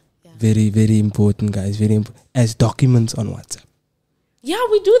 Yeah. Very, very important, guys. Very important. As documents on WhatsApp. Yeah,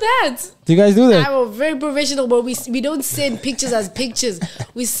 we do that. Do you guys do that? I'm very professional, but we don't send pictures as pictures.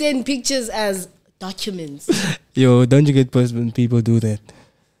 We send pictures as documents. Yo, don't you get pissed when people do that?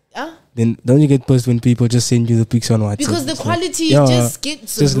 Huh? Then don't you get pissed when people just send you the pics on WhatsApp? Because the quality just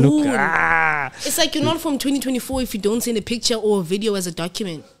gets ruined. Look, It's like you're not from 2024 if you don't send a picture or a video as a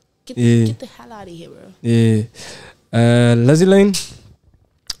document. Get the hell out of here, bro. Yeah. LIZZY Lane,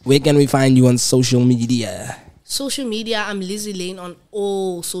 where can we find you on social media? Social media, I'm LIZZY Lane on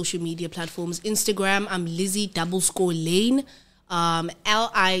all social media platforms. Instagram, I'm Lizzy_Lane.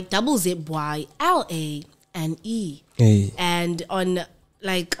 LIZZYLANE. Hey. And on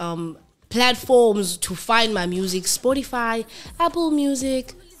platforms to find my music, Spotify, Apple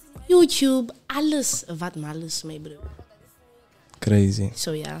Music, YouTube, alles wat alles, my bro. Crazy.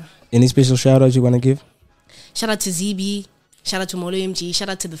 So yeah. Any special shout outs you want to give? Shout out to ZB. Shout out to Molo MG. Shout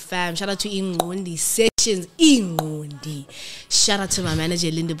out to the fam. Shout out to Ingondi Sessions. Ingondi. Shout out to my manager,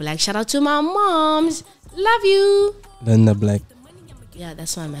 Linda Black. Shout out to my moms. Love you. Linda Black. Yeah,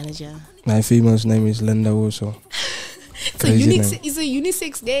 that's my manager. My female's name is Linda also. It's a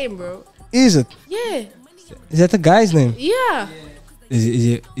unisex name, bro. Is it? Yeah. Is that a guy's name? Yeah.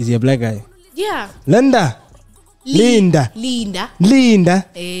 Is he a black guy? Yeah. Linda. Linda.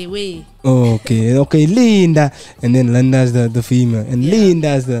 Hey, wait. Okay, Linda. And then Linda is the female. And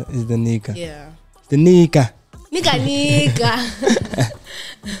Linda is the Nika. Yeah. The Nika. Nika.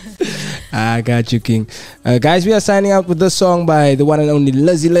 I got you, King. Guys, we are signing out with this song by the one and only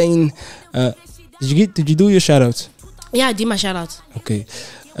LIZZY Lane. Did you do your shoutouts? Yeah, I did my shoutouts. Okay.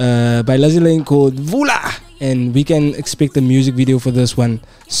 By LIZZY Lane called Vula. And we can expect a music video for this one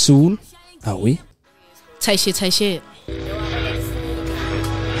soon. Are we? Tight shit.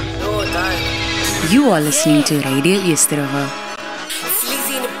 You are listening to Radio Yesterova.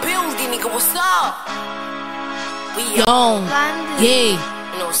 Sleazy in the building, nigga, what's up? We on. Yeah.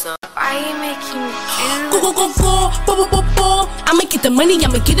 Why are you making me Go. I'ma get the money,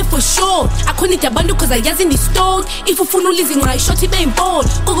 I'ma get it for sure. I couldn't get bundle cause I hasn't installed. If you fool no living right, shorty ain't bored.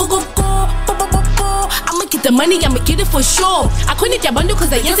 Go. I'ma get the money, I'ma get it for sure. I couldn't get bundle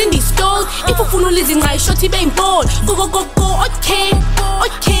cause I hasn't installed. If you fool no living right, shorty ain't bored. Go. Okay.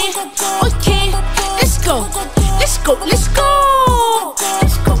 Let's go.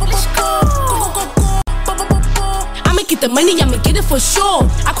 I'ma get the money, I'ma get it for sure.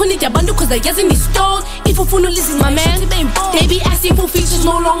 I couldn't get bundle cause I hasn't installed. If you fool no listen, my man, they be asking for features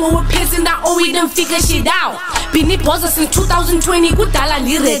no longer with pairs and I already done figure shit out. Been it buzzer since 2020, good dollar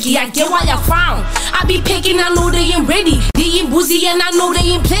liriki, I get what I found. I be picking, I know they ain't ready. They ain't boozy and I know they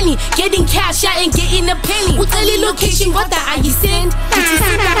ain't plenty. Getting cash, I ain't getting a penny. Utali location, what the I send.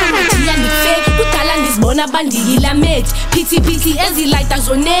 Bona bandi la met. PT ezzy like that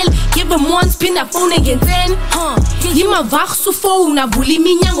zonel. Give him one spin a phone again then. Yima vach su phone na bully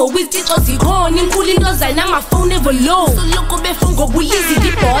minyango with it ozi con. Inkuli no zaina my phone never low. So loco be phone go bullizy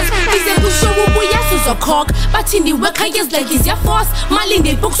the boss. Bize kusho ubuya suzo cock. But in the work I guess like is your force. Malin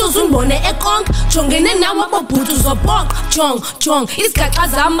de book so zun bone e conk. Chongene na wabo butu zo bok. Chong. Is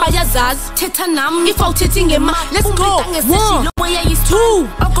kakazamba yazaz. Tetanam if out hitting him. Let's go. One. Two.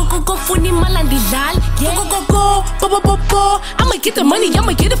 Go funny malandi lal. Go. I'ma get the money,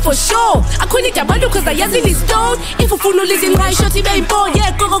 I'ma get it for sure. I couldn't get bundle cause I hasn't installed. If a fool no listen right, shorty ain't born.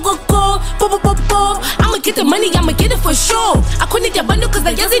 Yeah, go. I'ma get the money, I'ma get it for sure. I couldn't get bundle cause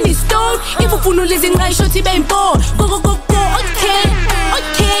I hasn't installed. If a fool no listen right, shorty ain't born. Go. Okay.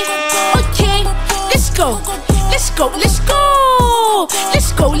 Let's go.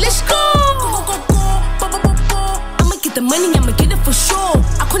 I'ma get the money, I'ma get it for sure.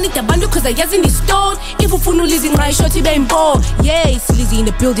 I couldn't get bundle cause I hasn't installed. If a fool no listen right, shorty ain't born. Yeah, it's LIZZY in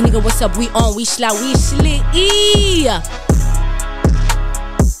the building, nigga, what's up? We on, we slit.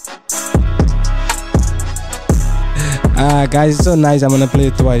 Guys, it's so nice. I'm gonna play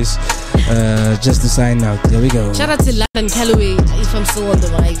it twice just to sign out. Here we go. Shout out to London Calloway, if I'm still on the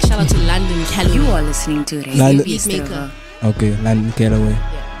mic. Shout out to London Calloway. You are listening to Radio Beatmaker. Okay, London Calloway.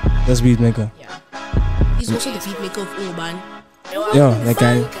 Yeah. That's Beatmaker. Yeah. He's also the beatmaker of Urban. Yo, that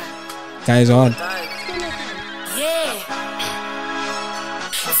guy is on. Yeah.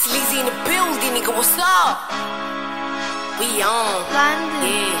 It's LIZZY in the building, nigga, what's up? We on. London.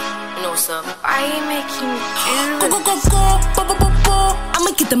 Yeah. What's up? Why are you making me go.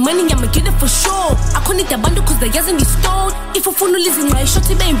 I'ma get the money, I'ma get it for sure. I couldn't get bundle cause I hasn't installed. If a fool no listen right,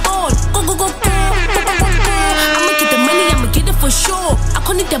 shorty ain't bored. Go. I'ma get the money, I'ma get it for sure. I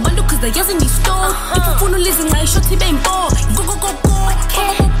couldn't get bundle cause I hasn't installed. If a fool no listen right, shorty ain't bored. Go.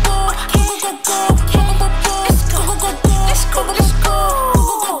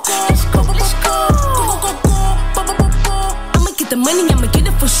 I'ma get the money, I'ma get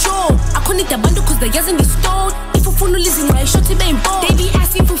it for sure. I couldn't get bundle cause I hasn't installed. If a fool no listen right, shorty ain't bored. They be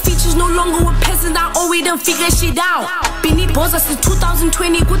asking for features no longer with peasants. I already done figure shit out. Been it buzzer since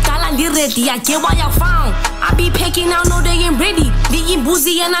 2020. Good dollar liriki, I get what I found. I be packing, I know they ain't ready. They ain't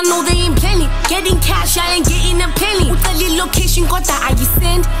boozy and I know they ain't plenty. Getting cash, I ain't getting a penny. Utali location, got the I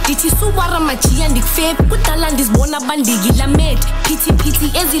send. Diti suwara machi and the fab. Utalandis bona bandigi la met. PT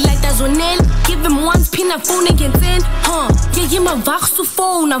ezzy like that zonel. Give him one spin a phone again then. Yeah, yima vach su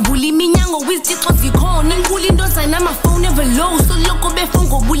phone. Bully minyango with it was the con. Inkuli ndoza na my phone never low. So loco be phone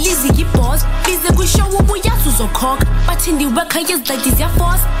go bullizy ki boss. Bize ku show ubuya suzo cock. But in the work I just like this ya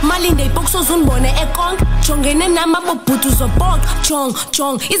force. Malin de box so zun bone e conk. Chongene nama bobutu zo bok. Chong.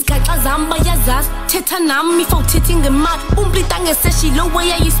 Is kakazamba yazaz. Tetanam if out hitting the mat. Umplitange seshi low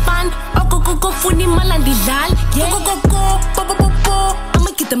way I span. Go funny malandi lal. Yeah, go. I'ma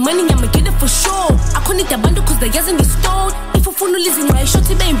get the money, I'ma get it for sure. I couldn't get bundle cause I hasn't installed. If a fool no listen right,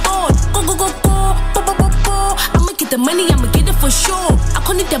 shorty ain't bored. Go. I'ma get the money, I'ma get it for sure. I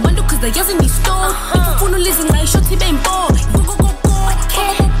can't need that bundle cause I doesn't need store. If you wanna listen, I ain't short, he ain't ball. Go, go, go, go, go,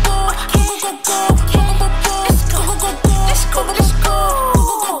 go, go, go, go, go, go, go, go, let's go, go, go, go, let's go, let's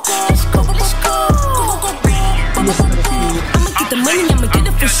go, let's go, let's go, I'ma get the money, I'ma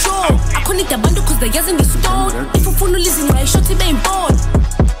get it for sure. I can't need that bundle cause I doesn't need store. If you wanna listen, I ain't short, he ain't ball.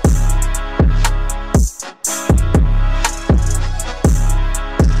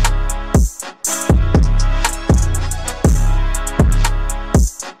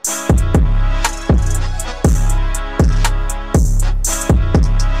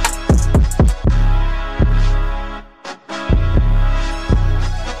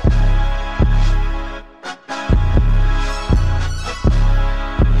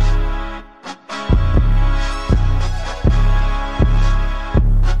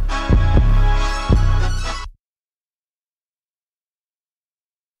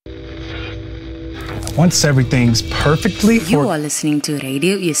 Once everything's perfectly You are listening to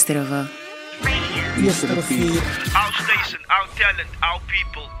Radio Yesterova. Our station, our talent, our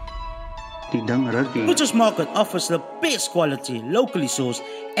people. Butcher's Market offers the best quality, locally sourced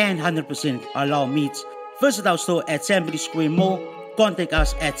and 100% halal meats. Visit our store at Sambri Square Mall. Contact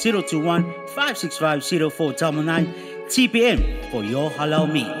us at 021-565-0499 TPM for your halal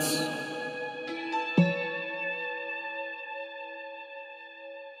meats.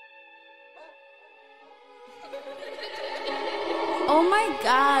 Oh my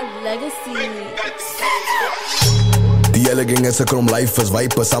God, Legacy. Die hele gang is 'n krom lifers,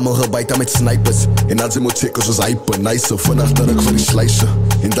 wipers, almal gebyt met snipers. En als jy moet check soos hyper, nice, vinnig druk vir die sluise.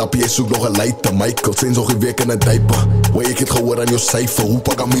 En dappie jy soek nog 'n lighter, Michael, sien so geweek in 'n diaper. Hoe ek het gehoor aan jou syfer, hoe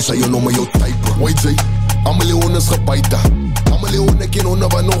pak aan my sy jou nommer jou type. Wait jy, almal die honde is gebyt. Almal die honde ken honde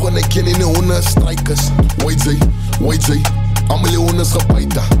wat nog en ek ken nie honde strikers. Wait jy, almal die honde is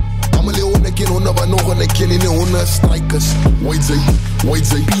gebyt. Almal die honde ken honde wat nog en ek ken nie honde strikers. Wait jy.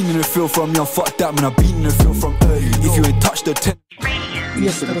 Been in the field from young, fuck that man, I've been in the field from early. If you ain't touched the 10,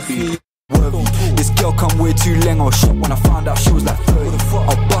 yes, worthy. This girl come way too long, I was shocked when I found out she was like 30.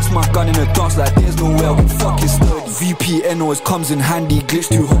 I bust my gun in the dance like there's no way I can fucking sturdy. VPN always comes in handy, glitch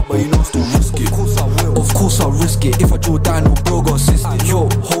too hot, but you know I still risk it. Of course I'll risk it, if I draw down no bro got assistant. Yo,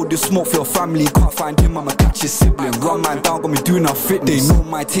 hold this smoke for your family, can't find him, I'ma catch his sibling. Run man down, got me doing our fitness. They know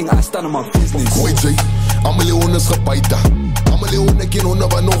my thing, I stand on my business. Wait jy, almal die honde is gebyt. Almal die honde ken honde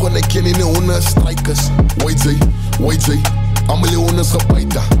wat nog en ek ken nie honde strikers. Wait jy, almal die honde is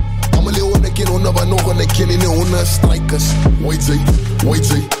gebyt. Almal die honde ken honde wat nog en ek ken nie honde strikers. Wait jy,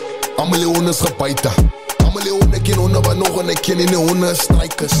 almal die honde is gebyt. Almal die honde ken honde wat nog en ek ken nie honde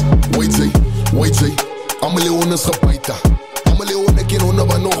strikers. Wait jy, almal die honde is gebyt. Almal die honde ken honde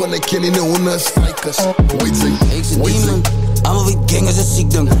wat nog en ek ken nie honde strikers. Wait jy, almal weet gang is 'n siek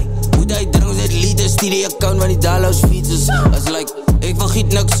ding. Hoe die drinks het liters, die die account van die dollars features. As like, ek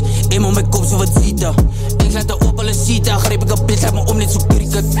vergiet niks, em om my kop so wat sita. Ek laat op alle sita, grijp ek 'n pit, laat my om net so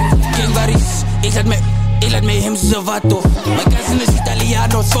cricket. Gang varies, ek laat my hem so vato. My cousin is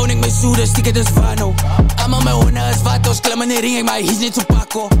Italiano, phone ek my soede, stiek het is vano. Almal my honde is vatos, klim in die ring, ek my he's net so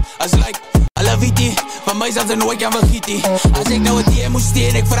pakko. As like, alle weet van myself en nooit kan vergiet. As ek nou 'n DM moet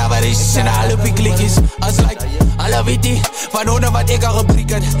steen, ek vraag waar is en alle op die klikkies. As like, alle weet van honde wat ek al gebreek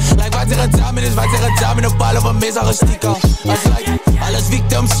het. Like wat ze examen is, wat ze examen op alle van mes al gestiek al. As like, alles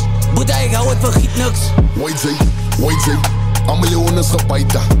victims, boete ek hou het vergiet niks. Wait jy, almal die honde is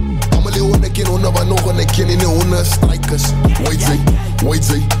gebyt. Almal die honde ken honde wat nog en ek ken nie honde strikers. Wait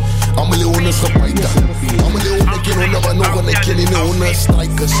jy, almal die honde is gebyt. Almal die honde ken honde wat nog en ek ken nie honde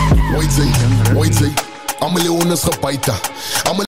strikers. Wait jy, almal die honde is gebyt.